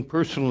anything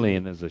personally.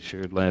 And as I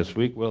shared last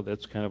week, well,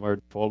 that's kind of our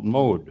default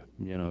mode.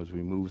 You know, as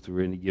we move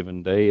through any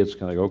given day, it's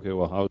kind of like, okay,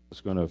 well, how is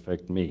this going to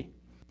affect me?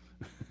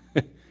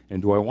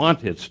 And do I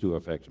want it to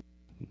affect me?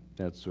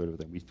 That sort of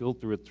thing. We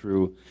filter it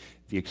through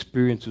the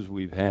experiences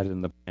we've had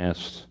in the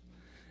past.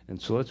 And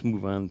so let's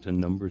move on to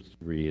number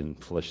three and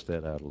flesh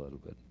that out a little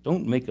bit.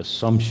 Don't make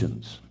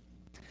assumptions.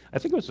 I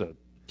think it was a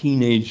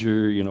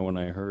teenager, you know, when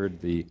I heard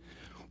the,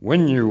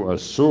 when you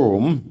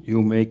assume,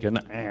 you make an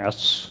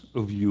ass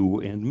of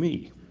you and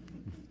me.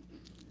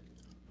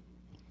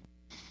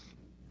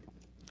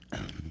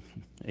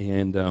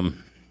 And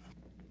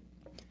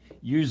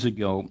years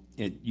ago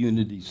at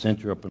Unity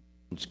Center up in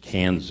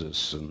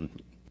Kansas, and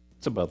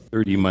it's about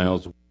 30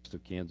 miles west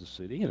of Kansas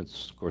City, and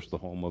it's, of course, the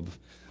home of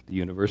the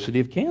University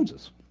of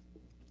Kansas.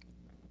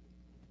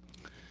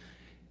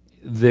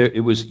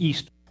 It was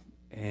Easter,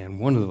 and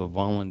one of the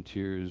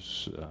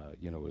volunteers,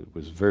 you know,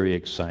 was very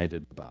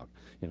excited about,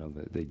 you know,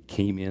 they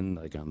came in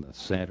like on the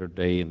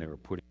Saturday, and they were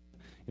putting,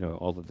 you know,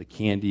 all of the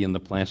candy in the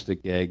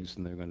plastic eggs,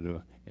 and they're going to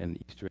do an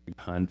Easter egg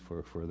hunt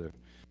for their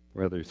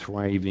rather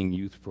thriving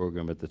youth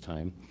program at the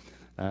time.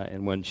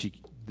 And when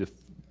the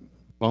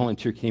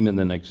volunteer came in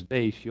the next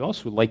day, she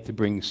also would like to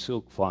bring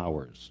silk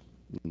flowers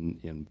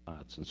in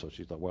pots, and so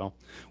she thought, well,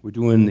 we're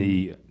doing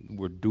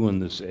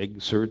this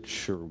egg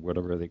search or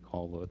whatever they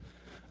call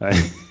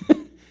it.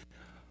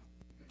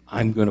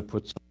 I'm going to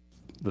put some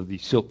of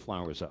these silk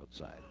flowers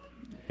outside,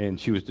 and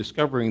she was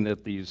discovering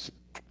that these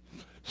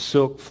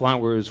silk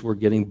flowers were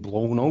getting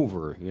blown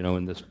over, you know,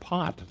 in this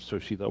pot. So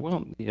she thought,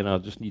 well, you know, I'll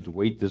just need to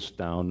weight this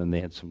down, and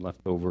they had some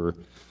leftover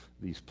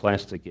these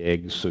plastic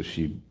eggs, so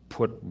she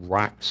put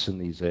rocks in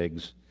these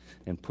eggs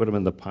and put them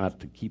in the pot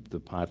to keep the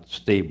pot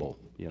stable,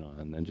 you know,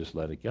 and then just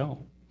let it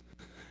go.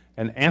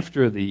 And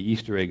after the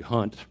Easter egg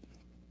hunt,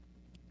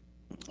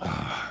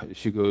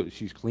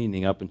 she's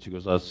cleaning up, and she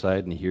goes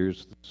outside and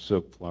hears the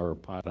silk flower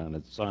pot on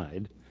its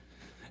side,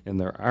 and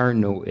there are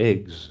no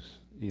eggs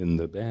in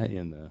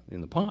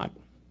the pot.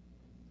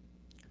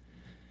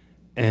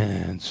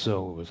 And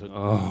so it was like,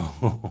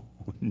 oh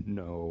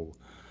no.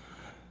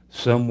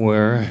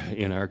 Somewhere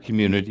in our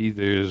community,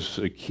 there's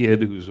a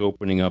kid who's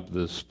opening up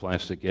this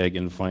plastic egg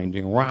and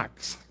finding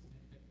rocks.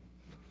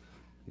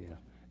 Yeah,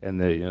 and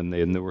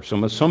there were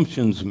some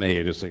assumptions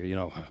made. It's like, you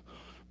know,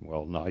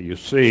 well, now you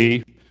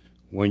see,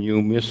 when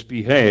you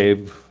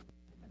misbehave,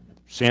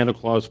 Santa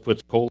Claus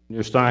puts coal in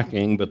your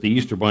stocking, but the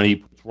Easter Bunny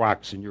puts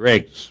rocks in your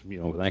eggs.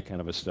 You know, that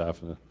kind of a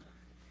stuff.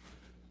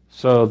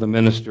 So the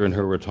minister and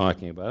her were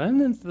talking about it. And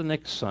then the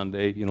next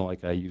Sunday, you know,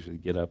 like I usually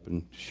get up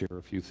and share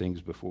a few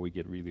things before we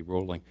get really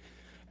rolling.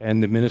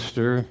 And the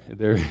minister,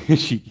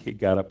 she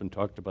got up and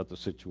talked about the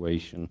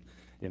situation,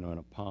 you know, and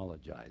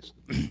apologized.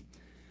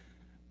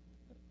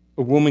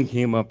 A woman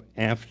came up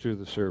after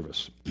the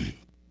service,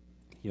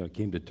 you know,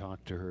 came to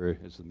talk to her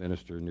as the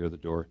minister near the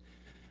door.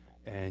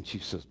 And she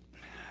says,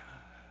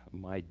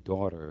 my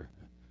daughter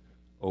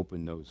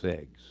opened those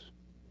eggs.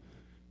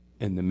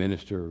 And the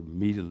minister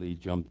immediately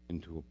jumped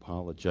into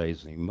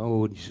apologizing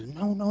mode. He said,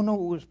 no, it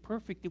was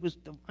perfect. It was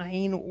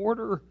divine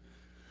order.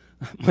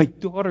 My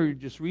daughter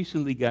just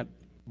recently got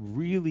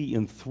really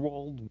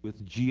enthralled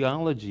with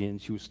geology,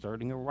 and she was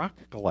starting a rock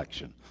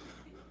collection.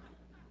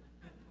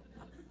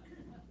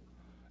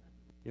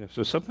 You know,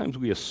 so sometimes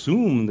we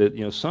assume that,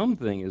 you know,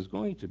 something is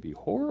going to be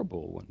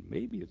horrible when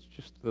maybe it's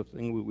just the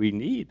thing we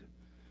need.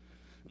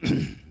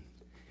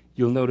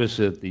 You'll notice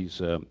that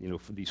these, you know,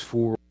 for these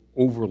four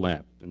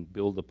overlap and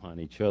build upon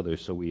each other,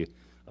 so we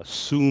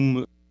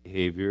assume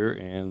behavior,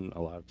 and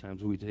a lot of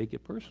times we take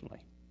it personally.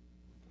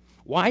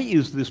 Why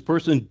is this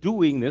person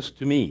doing this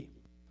to me?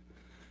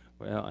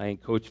 Well, I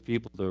encourage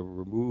people to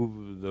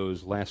remove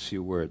those last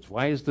few words.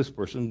 Why is this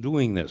person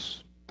doing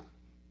this?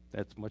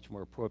 That's much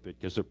more appropriate,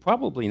 because they're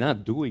probably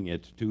not doing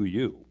it to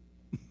you.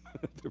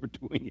 They're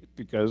doing it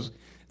because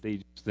they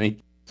just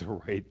think it's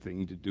the right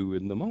thing to do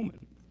in the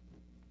moment.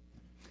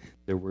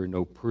 There were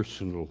no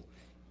personal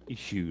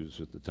issues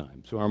at the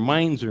time. So our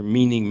minds are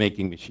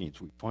meaning-making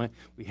machines.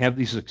 We have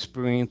these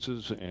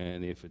experiences,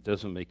 and if it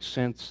doesn't make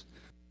sense,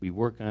 we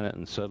work on it,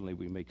 and suddenly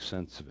we make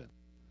sense of it.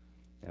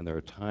 And there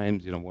are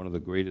times, one of the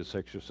greatest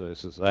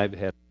exercises I've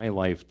had in my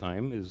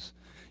lifetime is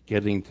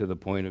getting to the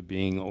point of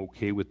being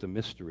okay with the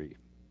mystery,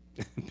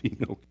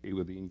 being okay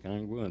with the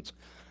incongruence.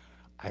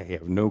 I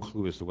have no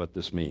clue as to what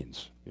this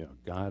means.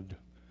 God,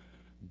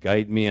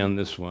 guide me on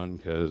this one,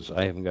 because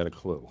I haven't got a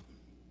clue.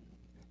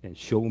 And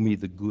show me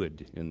the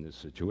good in this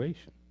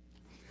situation.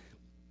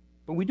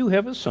 But we do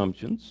have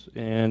assumptions,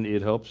 and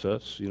it helps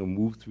us,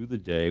 move through the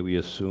day. We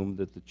assume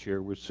that the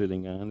chair we're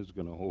sitting on is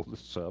going to hold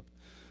us up.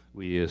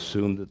 We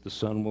assume that the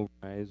sun will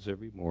rise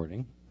every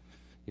morning.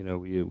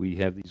 We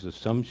have these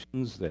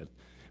assumptions that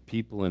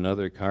people in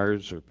other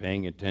cars are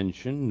paying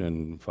attention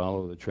and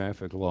follow the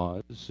traffic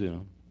laws,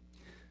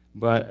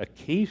 But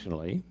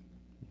occasionally,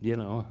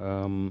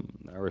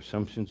 our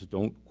assumptions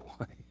don't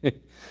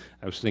quite.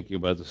 I was thinking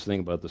about this thing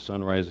about the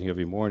sun rising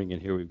every morning,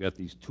 and here we've got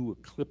these two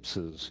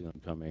eclipses,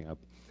 coming up,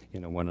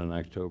 one in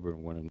October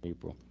and one in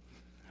April.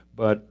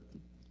 But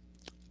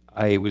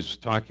I was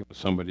talking with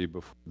somebody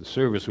before the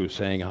service who was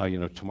saying how,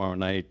 tomorrow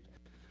night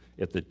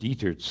at the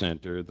Dietert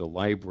Center, the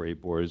library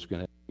board is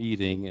going to have a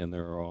meeting, and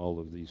there are all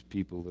of these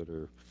people that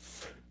are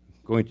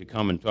going to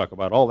come and talk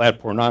about all that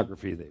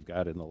pornography they've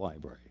got in the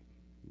library,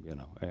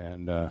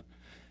 and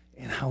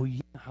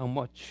how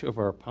much of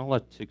our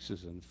politics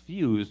is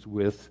infused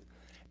with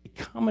a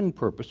common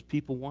purpose.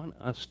 People want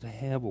us to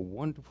have a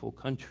wonderful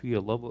country,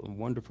 a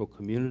wonderful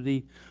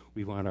community.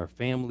 We want our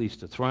families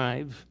to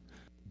thrive,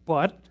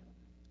 but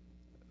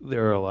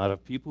there are a lot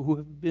of people who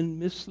have been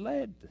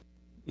misled.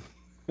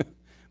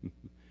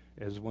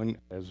 As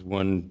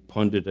one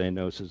pundit I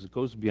know says, it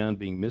goes beyond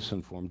being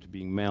misinformed to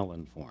being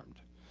malinformed.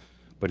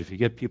 But if you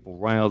get people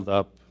riled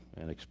up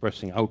and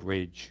expressing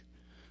outrage,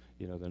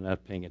 they're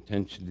not paying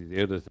attention to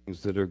the other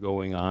things that are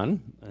going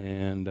on,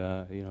 and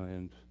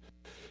and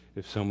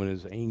if someone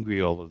is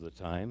angry all of the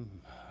time,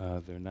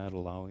 they're not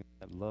allowing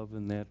that love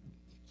and that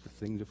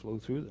thing to flow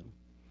through them.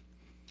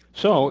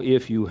 So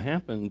if you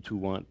happen to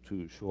want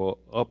to show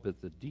up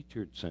at the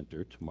Dietert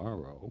Center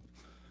tomorrow,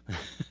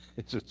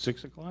 is it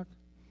 6 o'clock?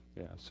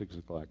 Yeah, 6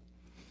 o'clock.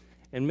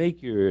 And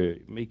make your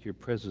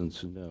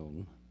presence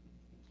known.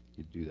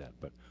 You do that.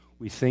 But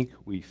we think,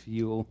 we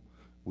feel,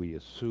 we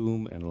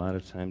assume, and a lot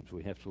of times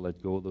we have to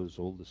let go of those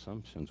old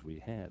assumptions we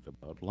had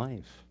about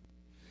life.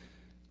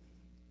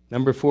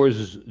 Number 4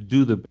 is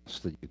do the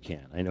best that you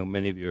can. I know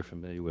many of you are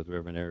familiar with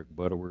Reverend Eric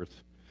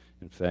Butterworth.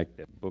 In fact,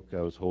 that book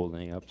I was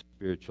holding up,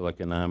 Spiritual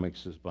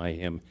Economics, is by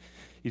him.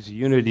 He's a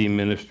unity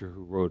minister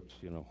who wrote,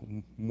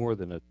 more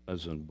than a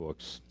dozen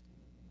books.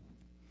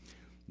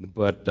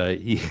 But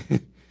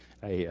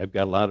I've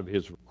got a lot of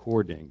his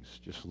recordings,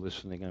 just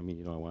listening. I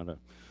mean, I want to,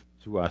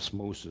 through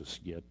osmosis,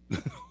 get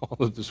all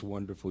of this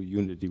wonderful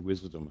unity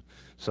wisdom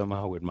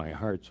somehow in my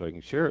heart so I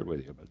can share it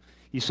with you. But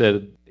he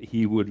said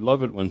he would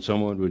love it when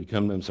someone would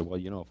come to him and say, well,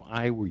 if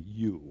I were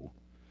you,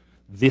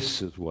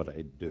 this is what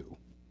I'd do.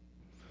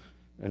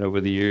 And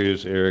over the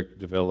years, Eric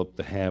developed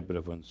the habit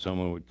of when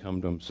someone would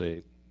come to him and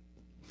say,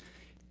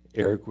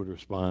 Eric would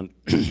respond,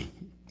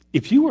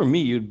 if you were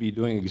me, you'd be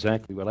doing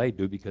exactly what I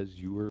do because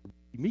you were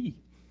me.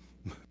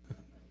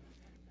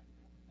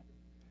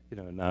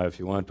 Now if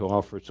you want to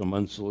offer some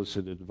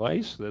unsolicited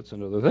advice, that's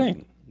another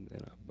thing.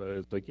 But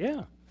it's like,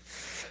 yeah,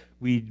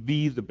 we'd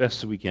be the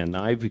best that we can.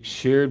 Now I've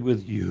shared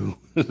with you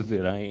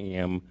that I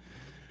am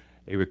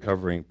a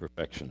recovering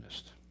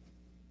perfectionist.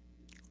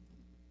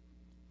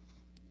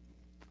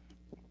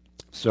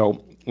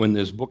 So when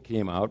this book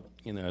came out,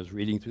 I was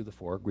reading through the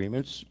 4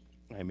 agreements.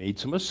 I made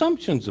some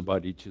assumptions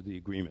about each of the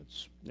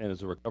agreements. And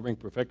as a recovering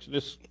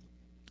perfectionist,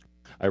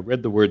 I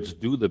read the words,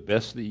 do the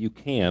best that you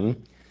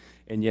can,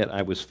 and yet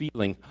I was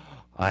feeling,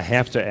 I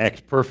have to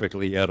act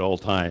perfectly at all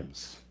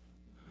times.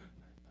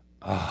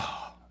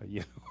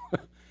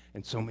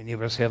 And so many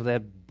of us have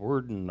that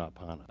burden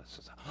upon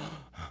us.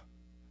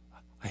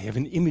 I have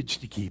an image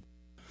to keep.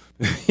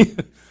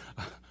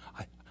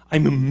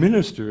 I'm a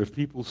minister. If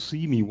people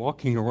see me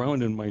walking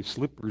around in my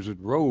slippers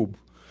and robe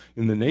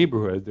in the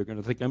neighborhood, they're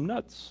going to think I'm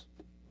nuts.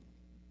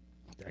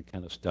 That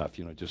kind of stuff,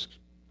 just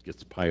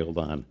gets piled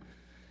on.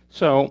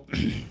 So,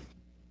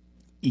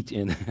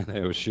 and I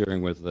was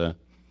sharing with the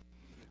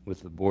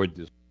board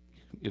this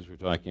as we're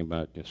talking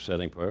about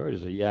setting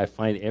priorities. I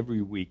find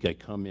every week I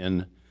come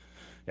in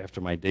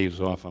after my days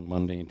off on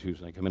Monday and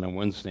Tuesday. I come in on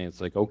Wednesday, and it's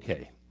like,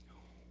 okay,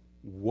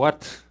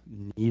 what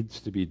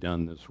needs to be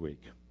done this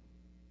week?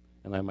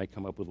 And I might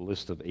come up with a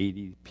list of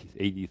 80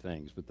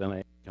 things, but then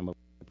I come up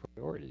with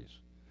priorities.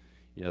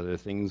 There are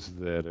things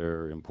that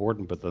are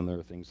important, but then there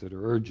are things that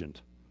are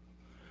urgent.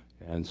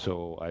 And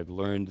so I've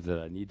learned that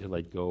I need to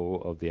let go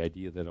of the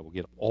idea that I will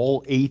get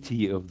all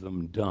 80 of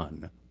them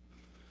done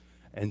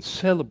and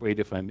celebrate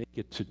if I make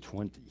it to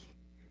 20.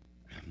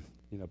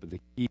 But the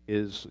key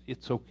is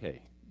it's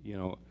okay.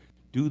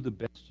 Do the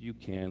best you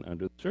can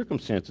under the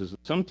circumstances.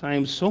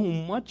 Sometimes so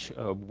much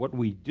of what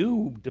we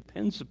do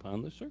depends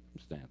upon the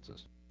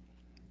circumstances.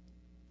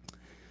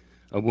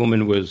 A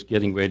woman was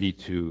getting ready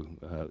to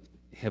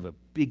have a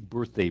big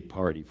birthday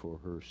party for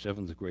her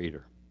 7th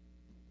grader.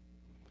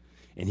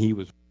 And he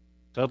was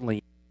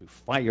suddenly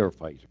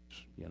firefighters,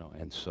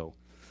 and so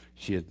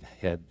she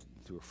had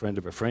through a friend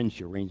of a friend,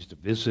 she arranged a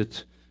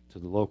visit to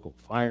the local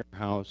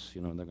firehouse,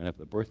 and they're going to have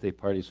the birthday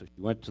party. So she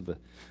went to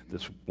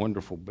this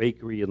wonderful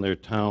bakery in their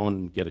town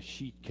and get a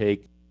sheet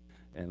cake.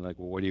 And like,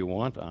 well, what do you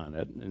want on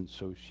it? And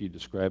so she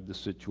described the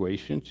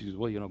situation. She says,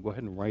 well, go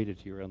ahead and write it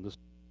here on this,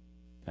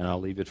 and I'll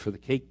leave it for the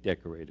cake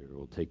decorator who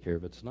will take care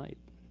of it tonight.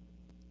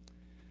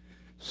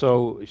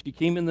 So she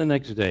came in the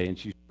next day, and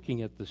she's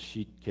looking at the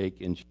sheet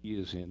cake, and she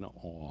is in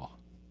awe.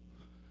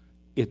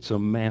 It's a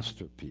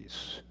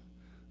masterpiece.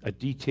 A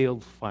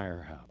detailed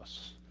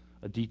firehouse,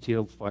 a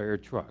detailed fire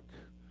truck,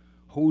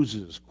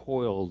 hoses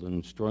coiled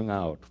and strung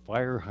out,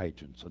 fire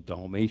hydrants, a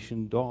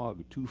Dalmatian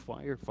dog, 2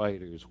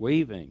 firefighters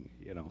waving,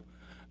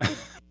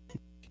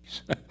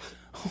 She said,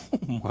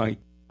 oh my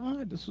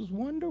God, this is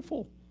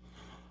wonderful.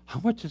 How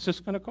much is this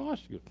going to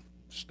cost you?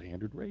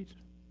 Standard rate.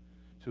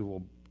 She said,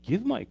 well,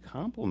 give my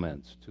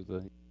compliments to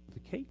the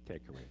cake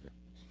decorator.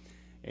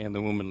 And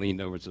the woman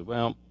leaned over and said,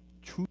 well,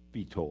 truth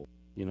be told,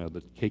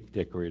 the cake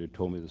decorator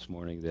told me this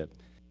morning that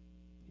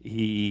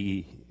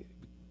he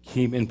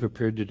came in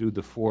prepared to do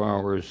the 4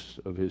 hours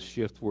of his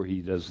shift where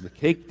he does the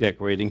cake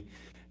decorating,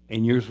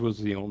 and yours was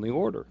the only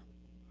order.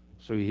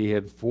 So he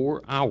had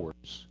 4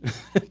 hours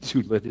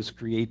to let his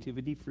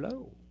creativity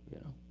flow,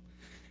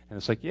 And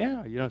it's like,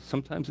 yeah,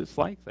 sometimes it's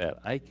like that.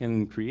 I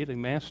can create a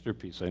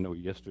masterpiece. I know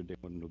yesterday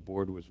when the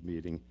board was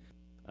meeting,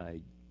 I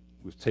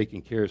was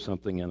taking care of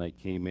something, and I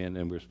came in,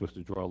 and we were supposed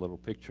to draw a little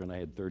picture, and I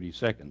had 30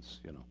 seconds,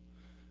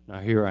 Now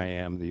here I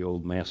am, the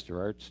old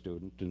master art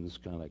student, and it's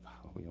kind of like,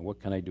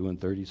 what can I do in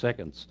 30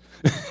 seconds?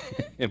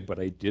 But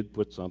I did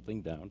put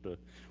something down to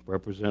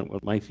represent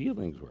what my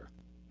feelings were.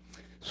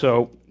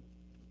 So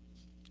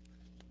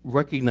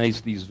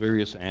recognize these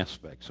various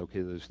aspects.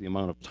 Okay, there's the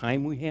amount of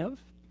time we have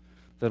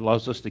that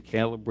allows us to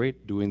calibrate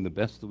doing the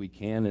best that we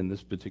can in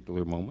this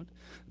particular moment.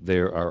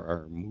 There are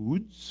our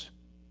moods.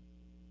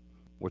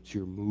 What's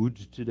your mood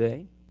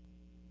today?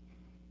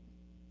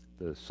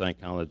 The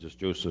psychologist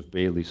Joseph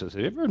Bailey says,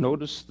 have you ever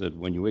noticed that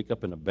when you wake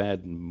up in a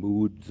bad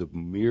mood, the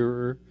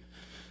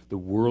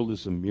world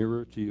is a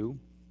mirror to you?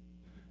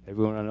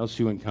 Everyone else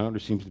you encounter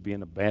seems to be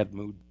in a bad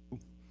mood.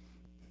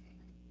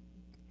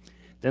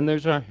 Then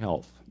there's our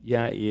health.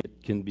 Yeah,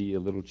 it can be a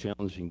little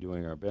challenging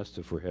doing our best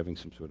if we're having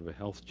some sort of a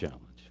health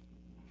challenge.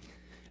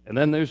 And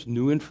then there's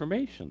new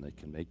information that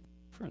can make a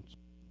difference.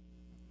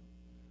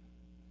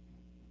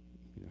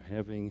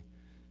 Having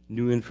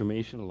new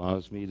information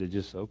allows me to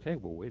just, okay,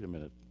 well, wait a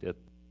minute, that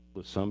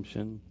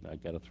assumption, I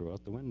got to throw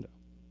out the window.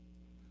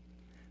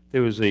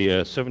 There was a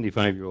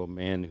 75-year-old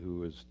man who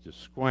was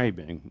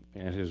describing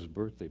at his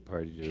birthday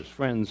party to his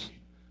friends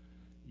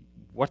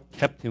what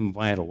kept him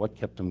vital, what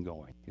kept him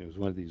going. He was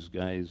one of these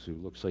guys who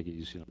looks like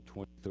he's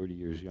 20, 30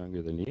 years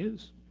younger than he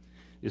is.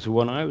 He said,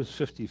 when I was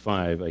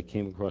 55, I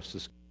came across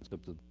this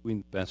concept of doing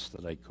the best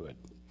that I could.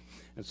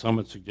 And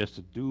someone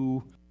suggested,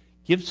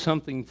 give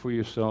something for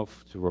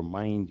yourself to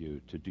remind you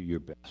to do your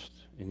best.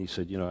 And he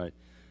said,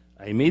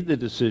 I made the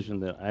decision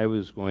that I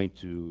was going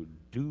to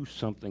do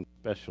something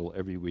special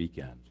every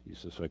weekend. He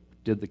says, so I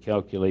did the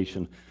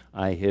calculation.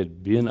 I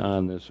had been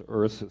on this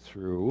earth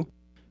through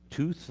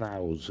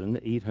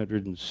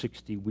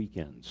 2,860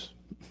 weekends.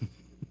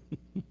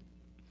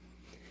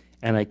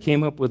 And I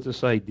came up with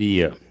this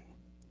idea.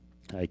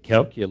 I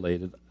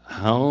calculated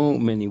how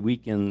many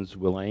weekends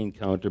will I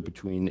encounter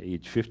between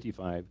age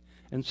 55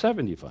 and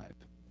 75.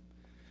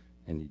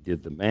 And he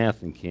did the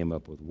math and came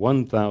up with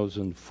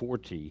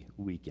 1,040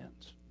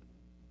 weekends.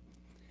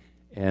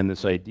 And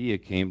this idea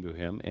came to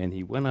him, and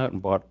he went out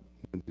and bought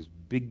these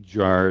big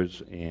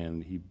jars,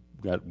 and he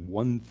got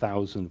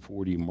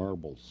 1,040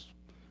 marbles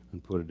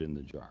and put it in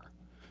the jar.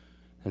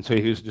 And so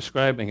he was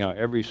describing how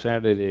every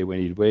Saturday when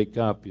he'd wake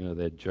up,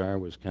 that jar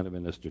was kind of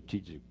in a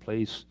strategic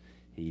place.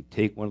 He'd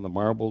take one of the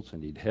marbles,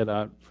 and he'd head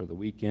out for the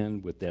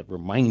weekend with that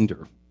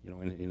reminder,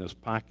 in his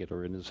pocket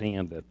or in his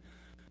hand that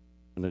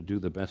I'm going to do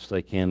the best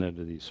I can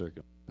under these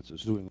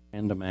circumstances, doing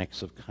random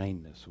acts of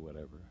kindness or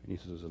whatever. And he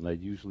says, and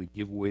I'd usually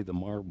give away the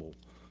marble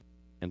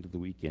end of the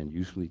weekend,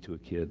 usually to a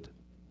kid.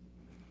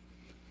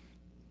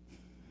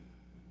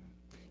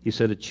 He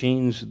said, it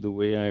changed the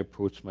way I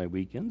approached my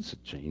weekends.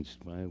 It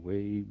changed my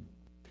way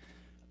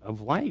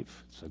of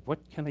life. It's like, what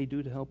can I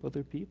do to help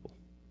other people?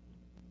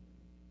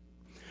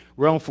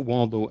 Ralph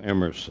Waldo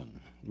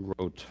Emerson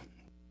wrote,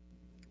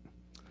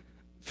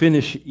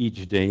 finish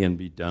each day and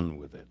be done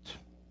with it.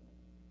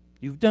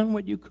 You've done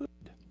what you could.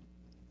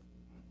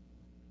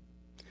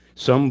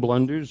 Some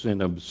blunders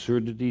and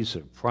absurdities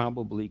have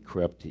probably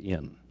crept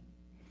in.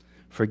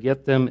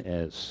 Forget them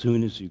as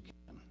soon as you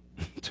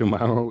can.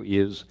 Tomorrow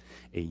is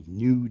a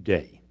new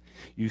day.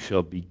 You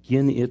shall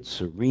begin it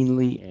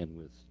serenely and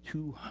with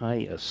too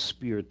high a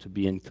spirit to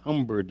be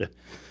encumbered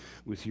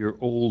with your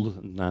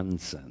old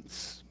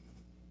nonsense.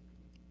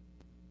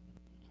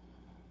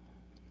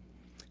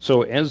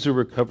 So as a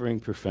recovering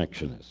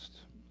perfectionist,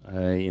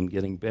 I am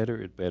getting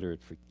better at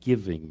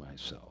forgiving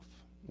myself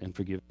and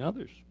forgiving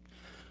others.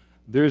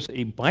 There's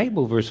a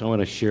Bible verse I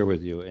want to share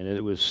with you, and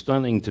it was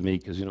stunning to me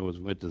because, you know, as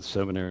we went to the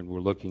seminary and we're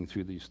looking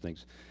through these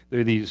things. There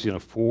are these, you know,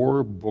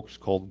 4 books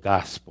called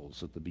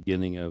Gospels at the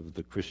beginning of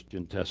the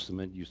Christian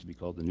Testament. It used to be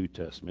called the New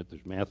Testament.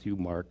 There's Matthew,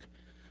 Mark,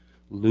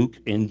 Luke,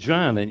 and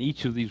John, and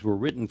each of these were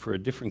written for a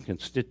different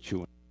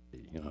constituency.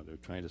 You know, they're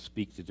trying to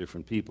speak to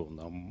different people.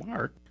 Now,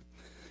 Mark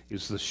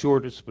is the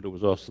shortest, but it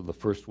was also the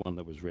first one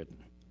that was written.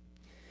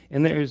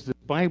 And there's the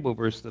Bible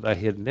verse that I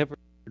had never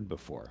heard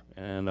before,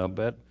 and I'll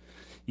bet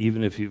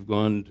even if you've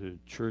gone to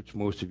church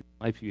most of your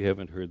life, you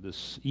haven't heard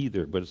this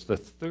either. But it's the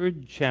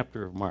 3rd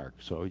chapter of Mark.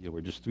 So yeah,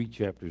 we're just 3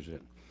 chapters in.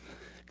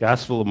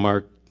 Gospel of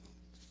Mark,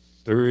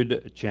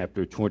 3rd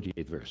chapter,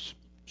 28th verse.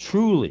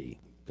 Truly,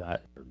 God,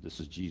 this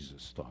is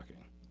Jesus talking.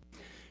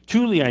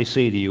 Truly I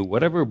say to you,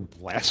 whatever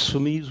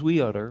blasphemies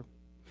we utter,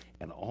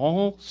 and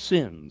all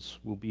sins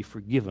will be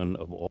forgiven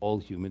of all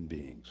human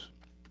beings.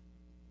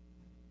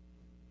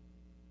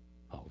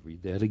 I'll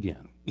read that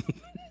again.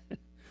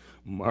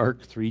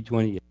 Mark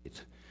 3:28.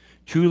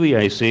 Truly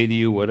I say to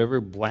you, whatever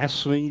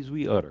blasphemies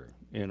we utter,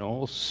 and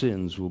all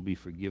sins will be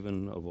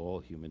forgiven of all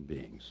human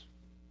beings.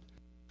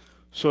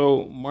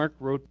 So Mark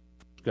wrote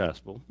the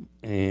gospel,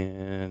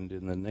 and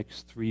in the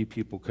next 3,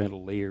 people kind of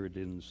layered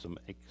in some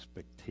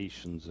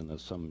expectations and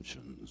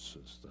assumptions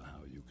as to how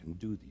you can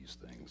do these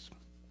things.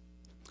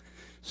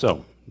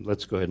 So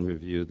let's go ahead and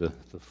review the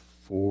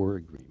 4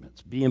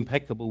 agreements. Be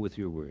impeccable with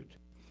your word.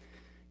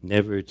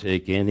 Never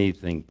take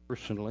anything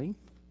personally.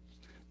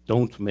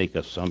 Don't make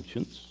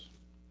assumptions.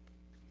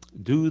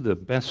 Do the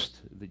best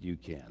that you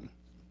can.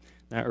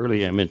 Now,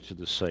 earlier I mentioned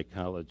the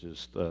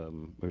psychologist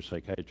or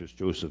psychiatrist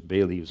Joseph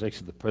Bailey. He was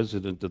actually the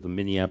president of the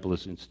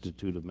Minneapolis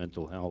Institute of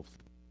Mental Health.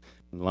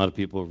 And a lot of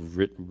people have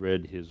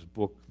read his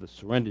book, The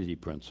Serenity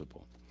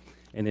Principle.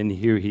 And in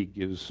here he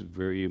gives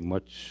very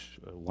much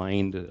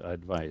aligned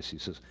advice. He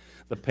says,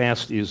 the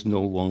past is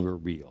no longer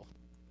real.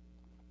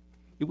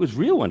 It was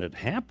real when it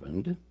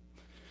happened.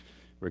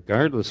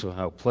 Regardless of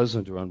how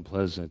pleasant or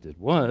unpleasant it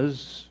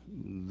was,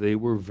 they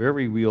were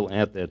very real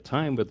at that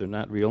time, but they're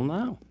not real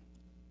now.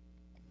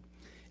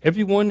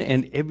 Everyone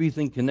and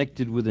everything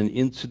connected with an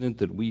incident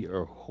that we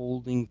are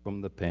holding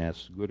from the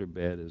past, good or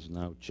bad, is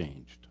now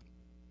changed.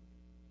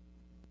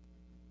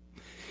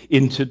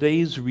 In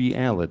today's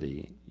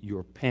reality,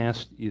 your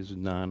past is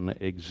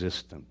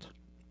non-existent.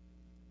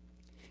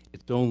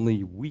 It's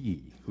only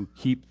we who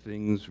keep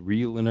things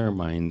real in our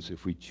minds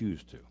if we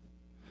choose to.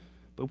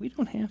 But we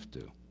don't have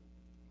to.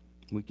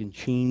 We can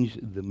change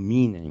the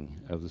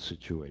meaning of the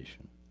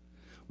situation.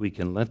 We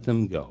can let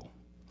them go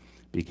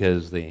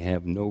because they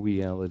have no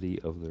reality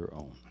of their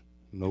own,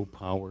 no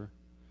power,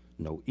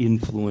 no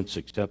influence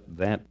except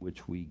that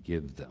which we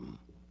give them.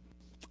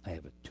 I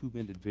have a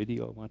 2-minute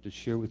video I want to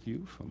share with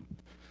you from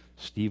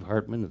Steve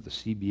Hartman of the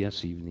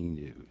CBS Evening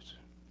News.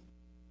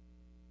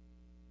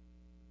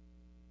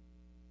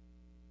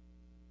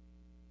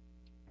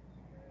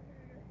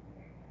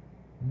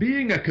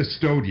 Being a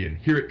custodian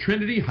here at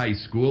Trinity High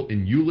School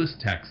in Euless,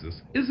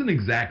 Texas, isn't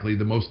exactly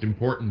the most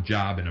important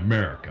job in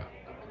America.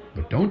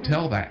 But don't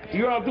tell that.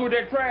 You all do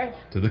that trash?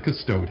 To the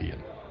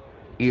custodian.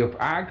 If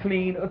I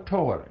clean a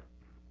toilet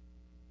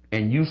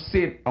and you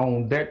sit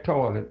on that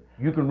toilet,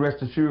 you can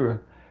rest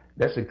assured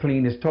that's the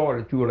cleanest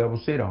toilet you will ever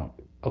sit on.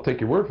 I'll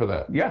take your word for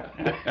that. Yeah.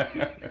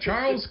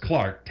 Charles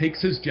Clark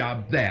takes his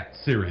job that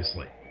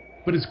seriously.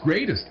 But his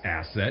greatest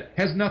asset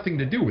has nothing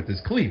to do with his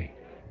cleaning.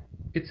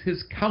 It's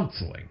his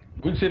counseling.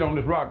 We can sit on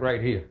this rock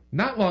right here.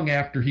 Not long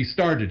after he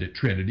started at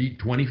Trinity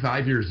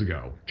 25 years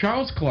ago,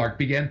 Charles Clark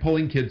began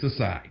pulling kids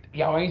aside.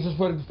 Y'all anxious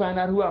for to find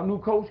out who our new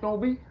coach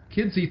gonna be?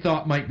 Kids he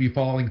thought might be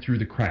falling through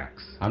the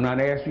cracks. I'm not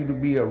asking you to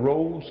be a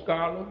Rhodes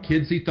Scholar.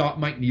 Kids he thought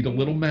might need a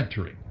little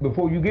mentoring.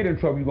 Before you get in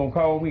trouble, you're gonna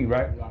call me,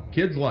 right?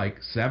 Kids like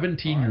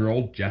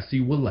 17-year-old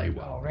Jesse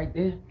Walewa. All right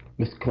there.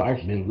 Mr.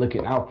 Clark's been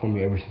looking out for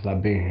me ever since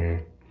I've been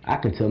here. I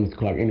can tell Mr.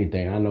 Clark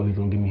anything. I know he's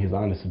gonna give me his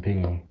honest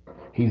opinion.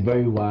 He's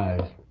very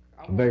wise,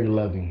 very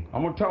loving.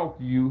 I'm gonna talk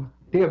to you.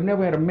 They have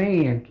never had a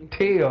man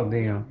tell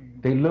them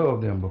they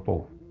love them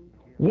before.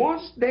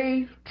 Once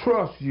they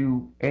trust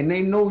you and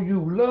they know you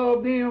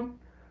love them,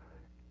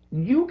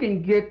 you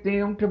can get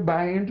them to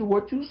buy into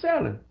what you're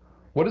selling.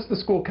 What does the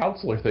school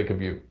counselor think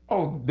of you?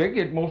 Oh, they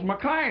get most of my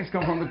clients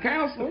come from the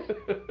counselors.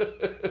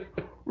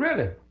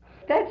 Really?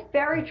 That's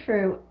very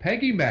true.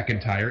 Peggy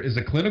McIntyre is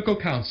a clinical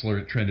counselor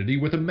at Trinity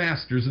with a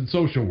master's in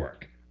social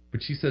work.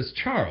 But she says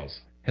Charles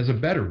has a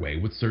better way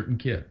with certain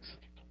kids.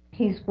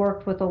 He's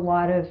worked with a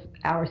lot of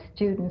our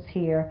students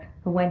here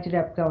who ended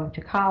up going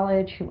to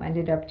college, who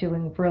ended up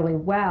doing really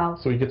well.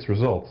 So he gets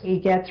results. He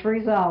gets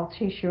results.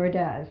 He sure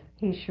does.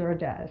 He sure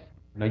does.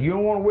 Now, you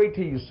don't want to wait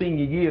till your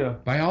senior year.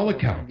 By all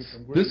accounts,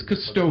 this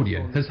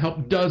custodian has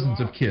helped dozens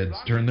of kids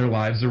turn their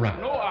lives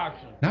around.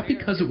 Not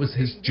because it was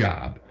his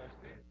job,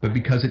 but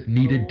because it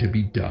needed to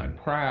be done.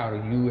 Proud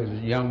of you as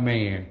a young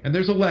man. And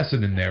there's a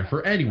lesson in there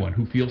for anyone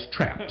who feels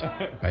trapped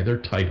by their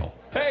title.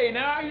 Hey,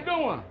 now how you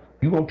doing?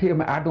 You gonna tell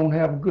me I don't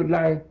have a good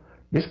life?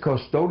 This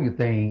custodian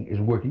thing is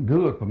working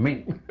good for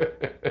me.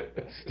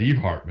 Steve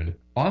Hartman,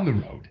 on the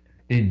road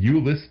in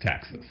Euless,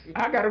 Texas.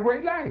 I got a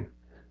great life.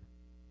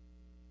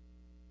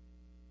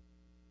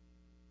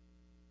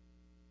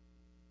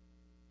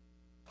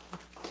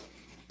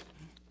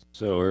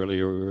 So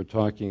earlier we were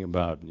talking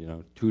about,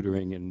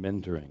 tutoring and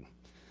mentoring.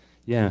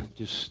 Yeah,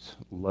 just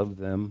love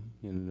them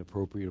in an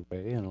appropriate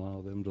way and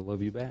allow them to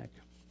love you back.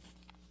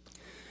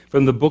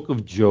 From the book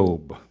of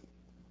Job,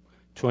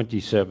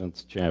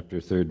 27th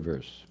chapter, 3rd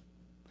verse.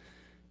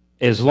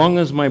 As long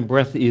as my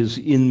breath is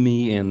in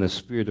me and the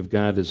Spirit of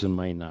God is in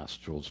my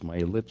nostrils, my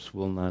lips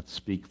will not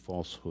speak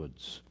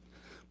falsehoods.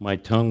 My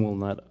tongue will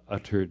not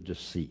utter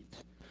deceit.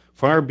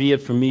 Far be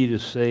it from me to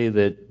say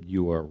that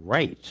you are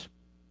right.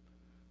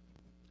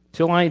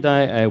 Till I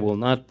die, I will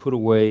not put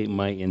away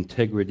my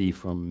integrity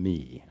from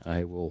me.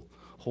 I will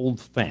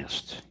hold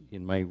fast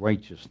in my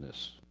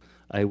righteousness.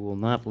 I will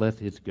not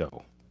let it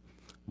go.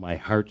 My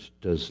heart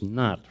does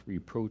not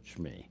reproach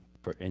me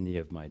for any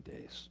of my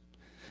days.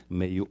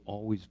 May you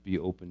always be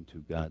open to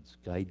God's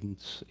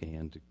guidance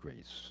and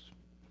grace.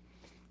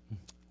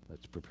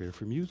 Let's prepare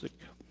for music.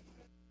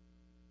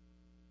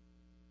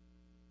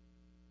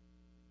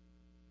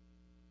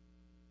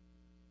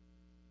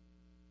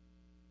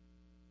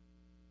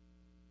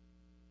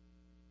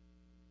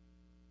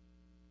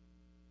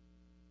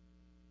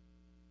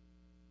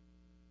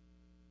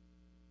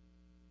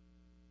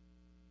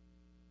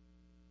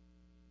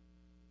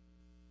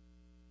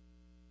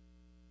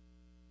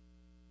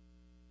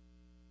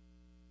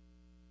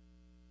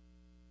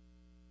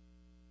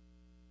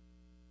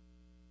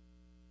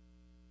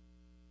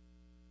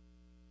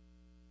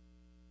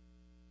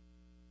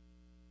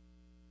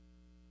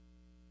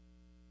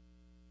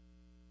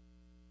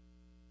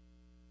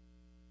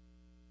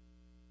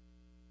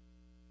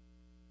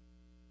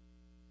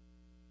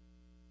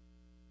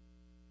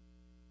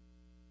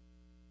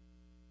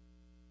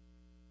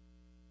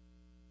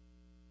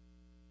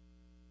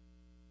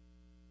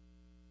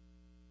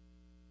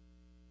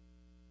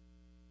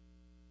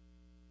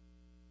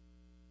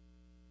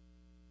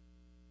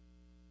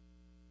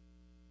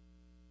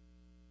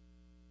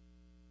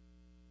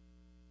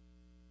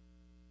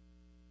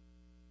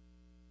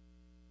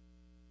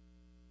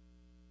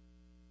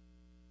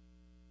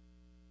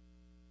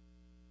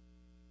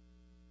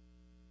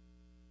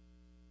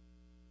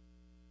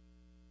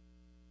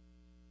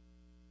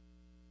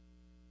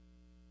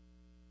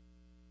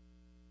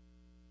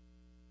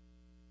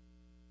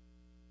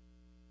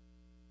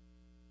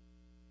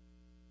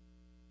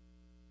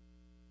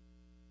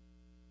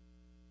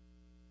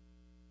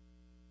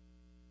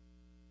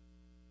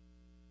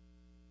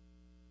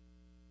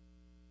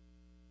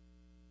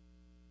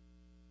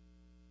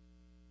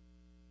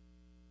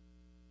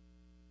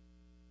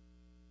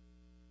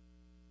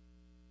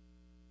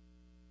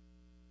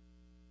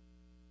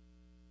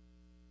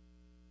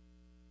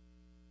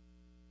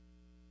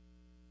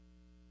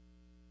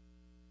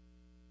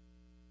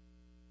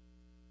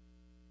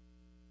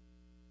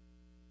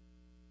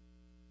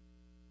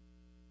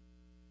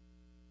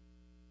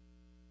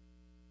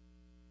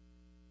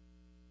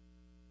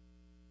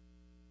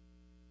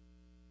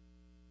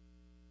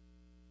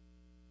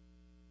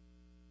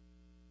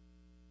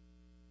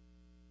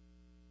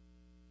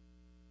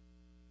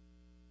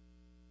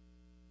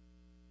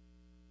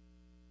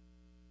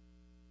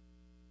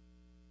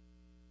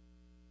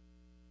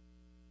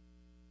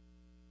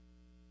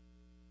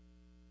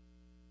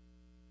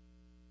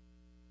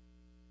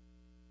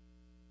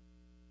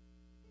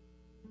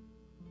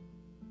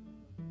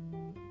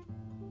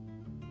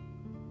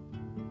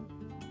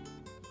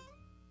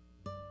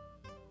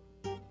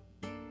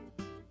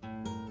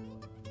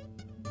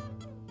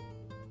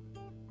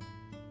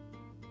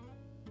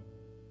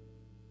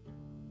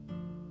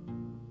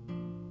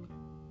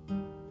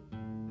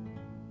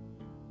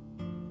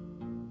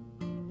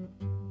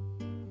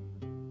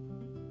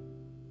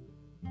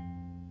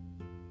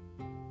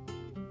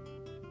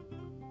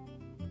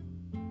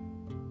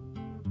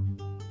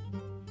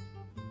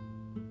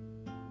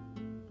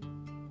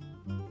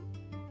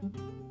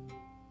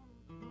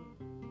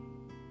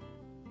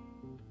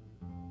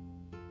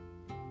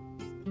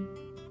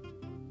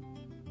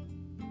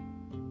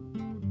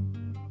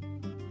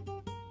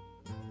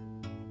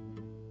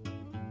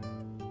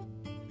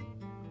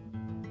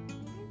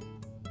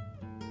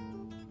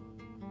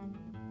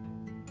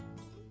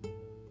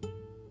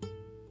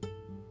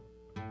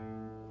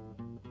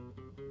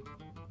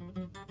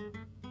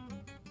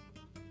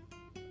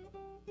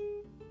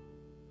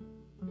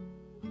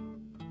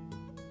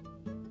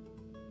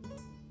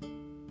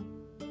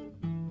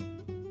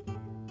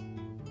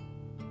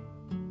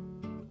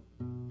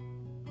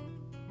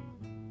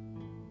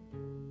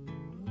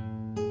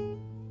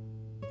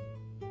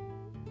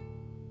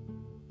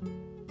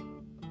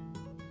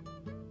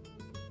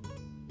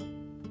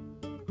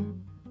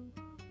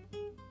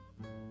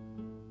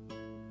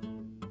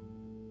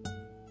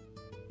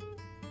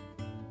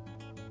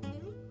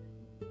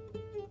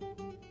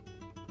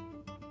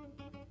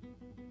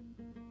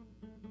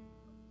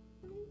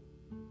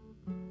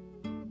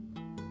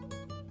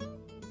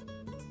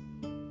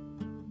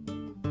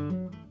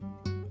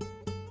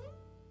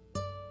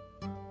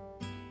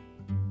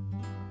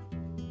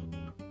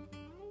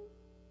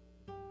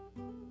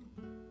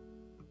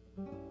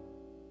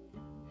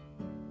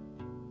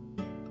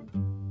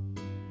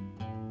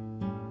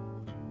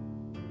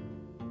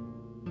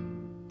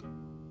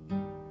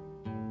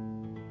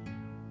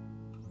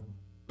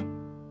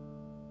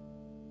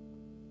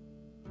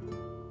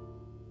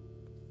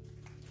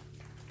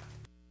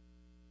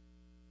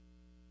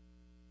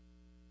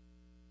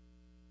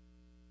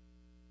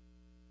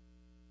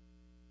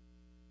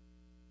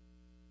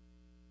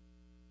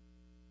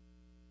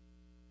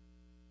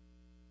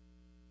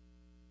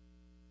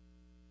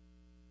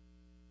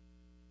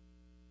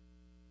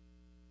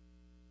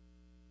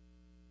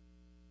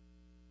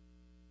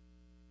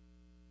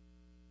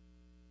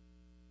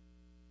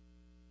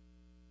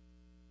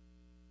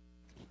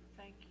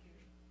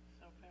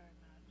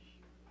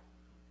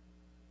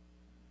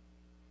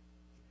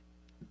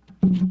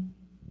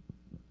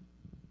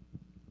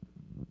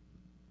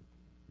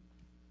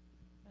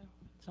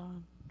 It's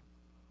on.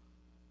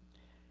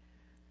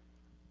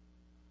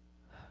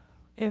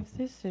 If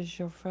this is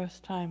your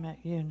first time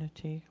at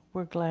Unity,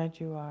 we're glad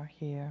you are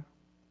here.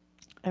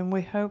 And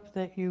we hope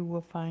that you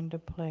will find a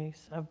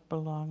place of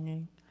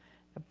belonging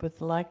with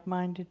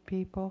like-minded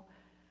people.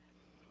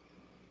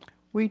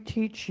 We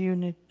teach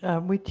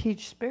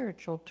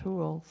spiritual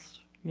tools,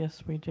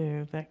 yes we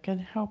do, that can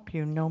help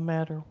you no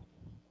matter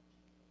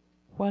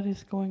what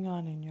is going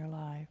on in your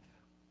life.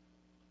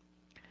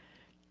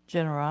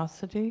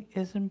 Generosity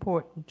is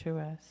important to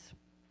us.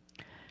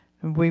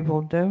 And we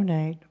will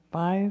donate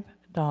 $5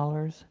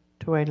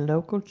 to a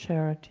local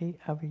charity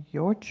of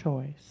your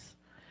choice.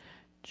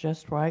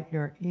 Just write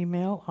your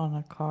email on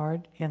a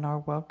card in our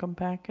welcome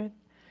packet,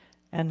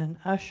 and an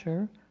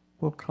usher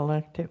will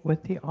collect it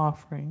with the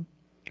offering,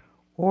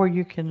 or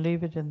you can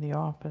leave it in the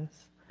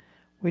office.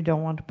 We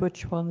don't want to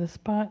put you on the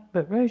spot,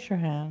 but raise your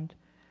hand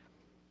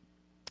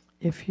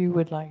if you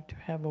would like to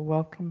have a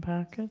welcome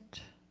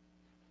packet,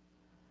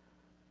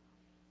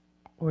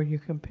 or you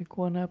can pick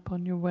one up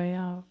on your way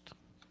out,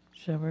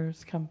 whichever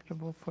is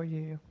comfortable for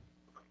you.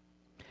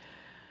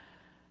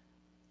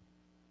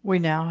 We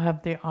now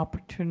have the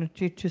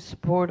opportunity to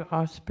support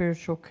our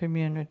spiritual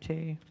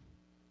community.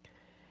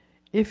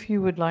 If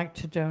you would like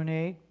to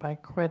donate by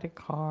credit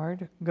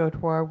card, go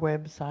to our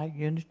website,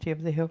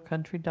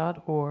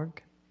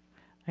 unityofthehillcountry.org,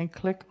 and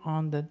click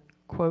on the,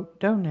 quote,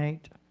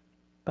 donate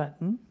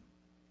button,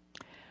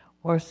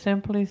 or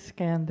simply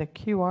scan the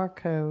QR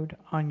code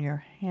on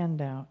your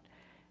handout,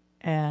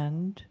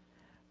 and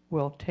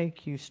we'll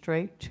take you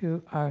straight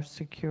to our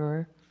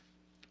secure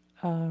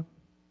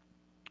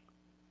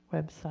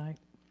website.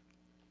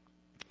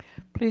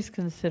 Please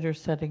consider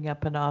setting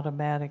up an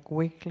automatic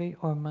weekly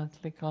or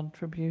monthly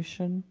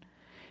contribution.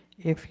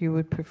 If you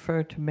would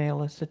prefer to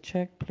mail us a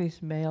check,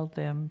 please mail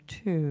them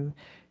to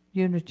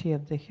Unity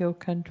of the Hill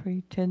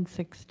Country,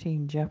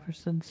 1016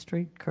 Jefferson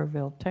Street,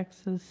 Kerrville,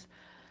 Texas,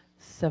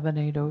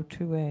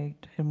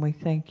 78028. And we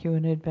thank you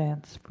in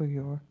advance for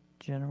your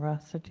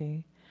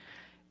generosity.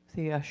 If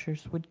the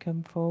ushers would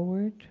come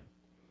forward.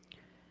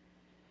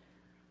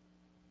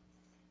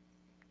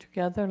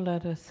 Together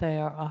let us say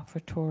our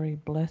offertory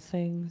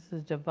blessings.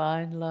 The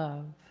divine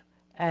love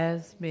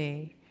as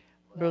me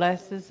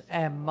blesses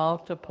and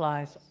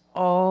multiplies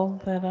all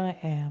that I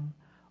am,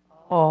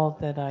 all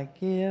that I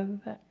give,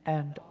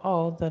 and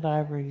all that I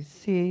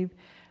receive,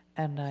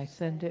 and I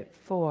send it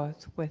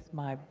forth with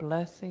my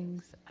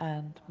blessings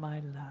and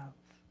my love.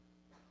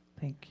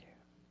 Thank you.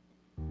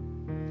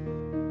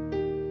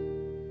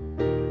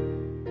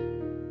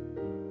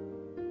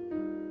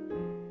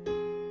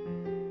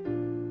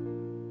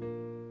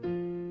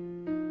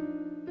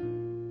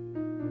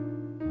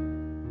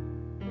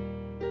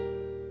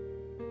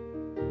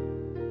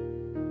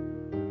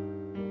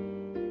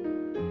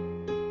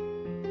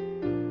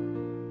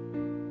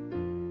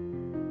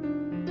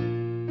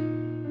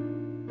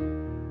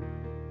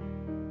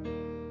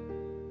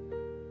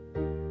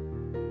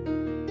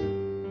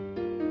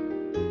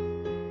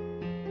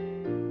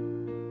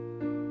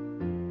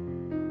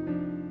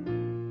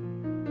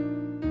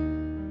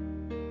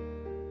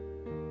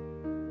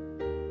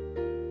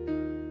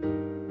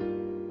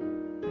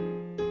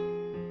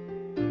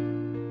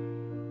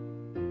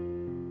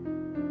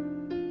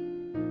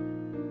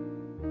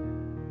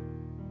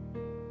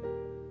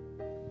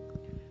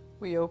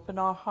 We open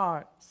our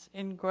hearts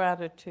in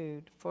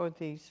gratitude for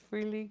these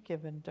freely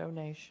given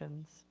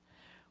donations.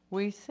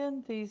 We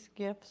send these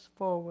gifts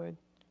forward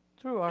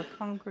through our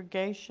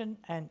congregation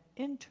and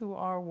into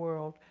our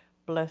world,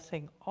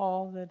 blessing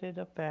all that it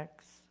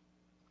affects.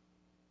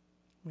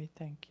 We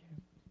thank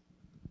you.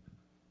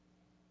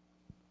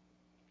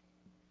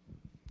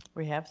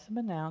 We have some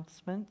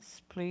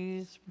announcements.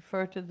 Please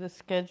refer to the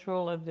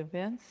schedule of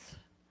events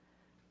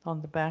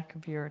on the back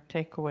of your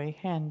takeaway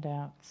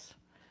handouts.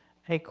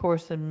 A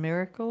Course in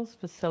Miracles,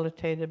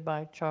 facilitated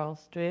by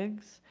Charles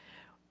Diggs,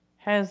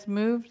 has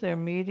moved their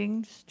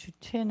meetings to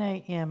 10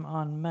 a.m.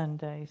 on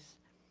Mondays.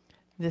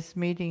 This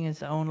meeting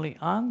is only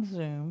on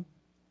Zoom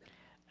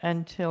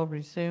until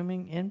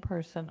resuming in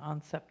person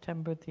on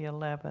September the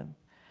 11th.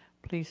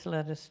 Please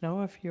let us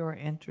know if you are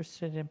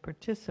interested in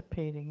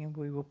participating, and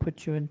we will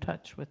put you in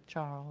touch with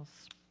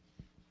Charles.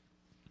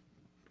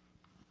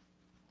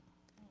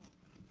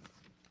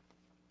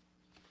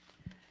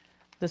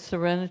 The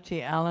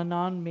Serenity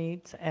Al-Anon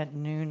meets at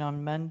noon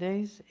on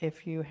Mondays.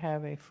 If you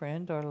have a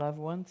friend or loved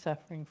one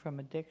suffering from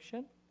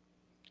addiction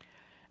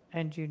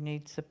and you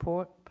need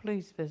support,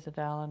 please visit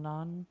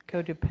Al-Anon.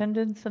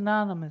 Codependence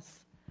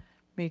Anonymous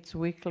meets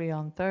weekly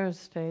on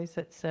Thursdays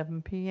at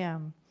 7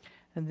 p.m.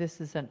 And this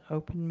is an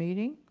open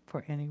meeting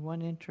for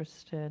anyone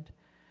interested.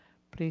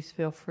 Please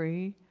feel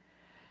free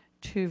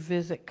to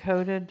visit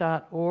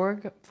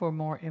coda.org for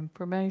more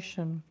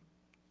information.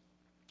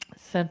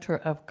 Center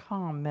of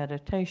Calm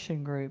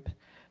Meditation Group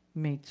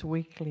meets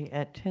weekly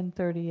at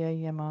 10:30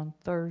 a.m. on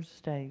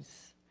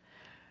Thursdays.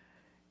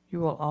 You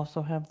will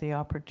also have the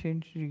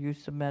opportunity to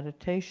use the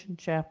meditation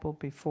chapel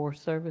before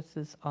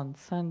services on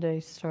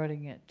Sundays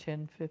starting at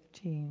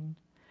 10:15.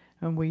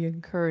 And we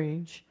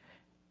encourage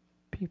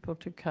people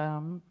to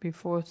come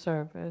before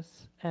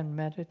service and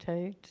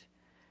meditate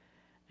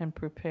and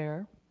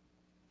prepare.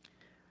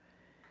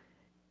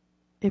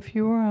 If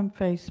you are on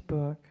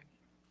Facebook,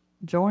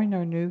 join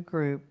our new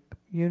group,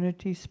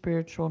 Unity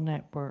Spiritual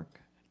Network,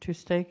 to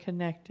stay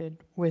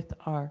connected with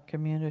our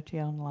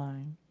community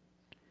online.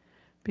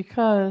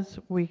 Because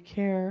we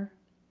care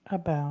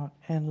about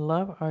and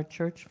love our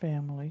church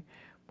family,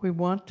 we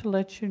want to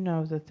let you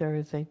know that there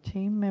is a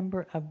team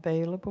member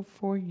available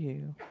for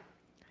you.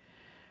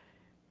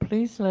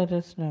 Please let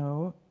us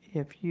know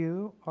if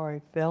you or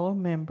a fellow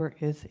member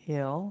is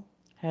ill,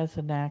 has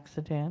an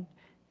accident,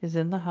 is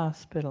in the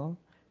hospital,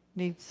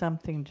 needs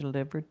something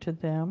delivered to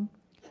them,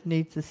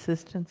 needs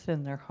assistance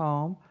in their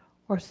home,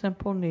 or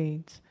simple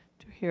needs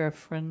to hear a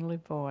friendly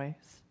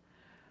voice.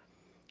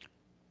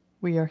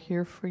 We are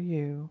here for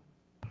you.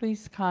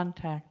 Please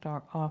contact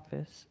our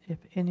office if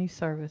any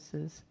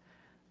services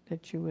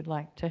that you would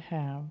like to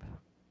have.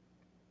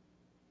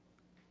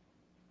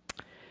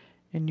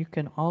 And you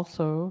can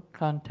also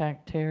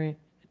contact Terry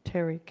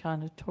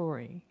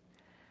Conatori,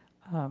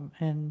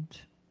 and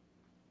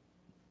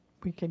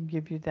we can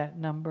give you that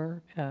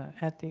number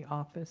at the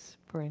office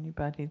for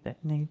anybody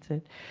that needs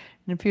it.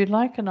 And if you'd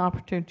like an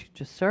opportunity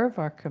to serve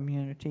our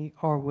community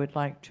or would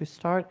like to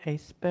start a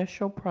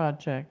special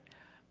project,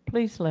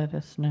 please let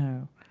us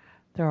know.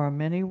 There are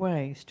many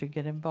ways to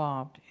get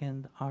involved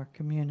in our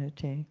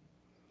community.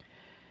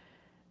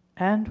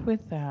 And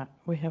with that,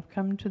 we have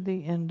come to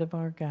the end of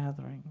our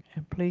gathering.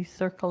 And please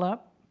circle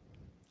up,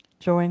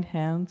 join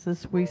hands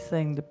as we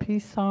sing the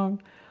peace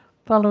song,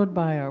 followed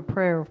by our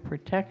prayer of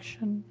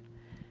protection.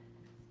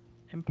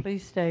 And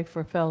please stay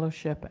for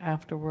fellowship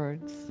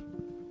afterwards.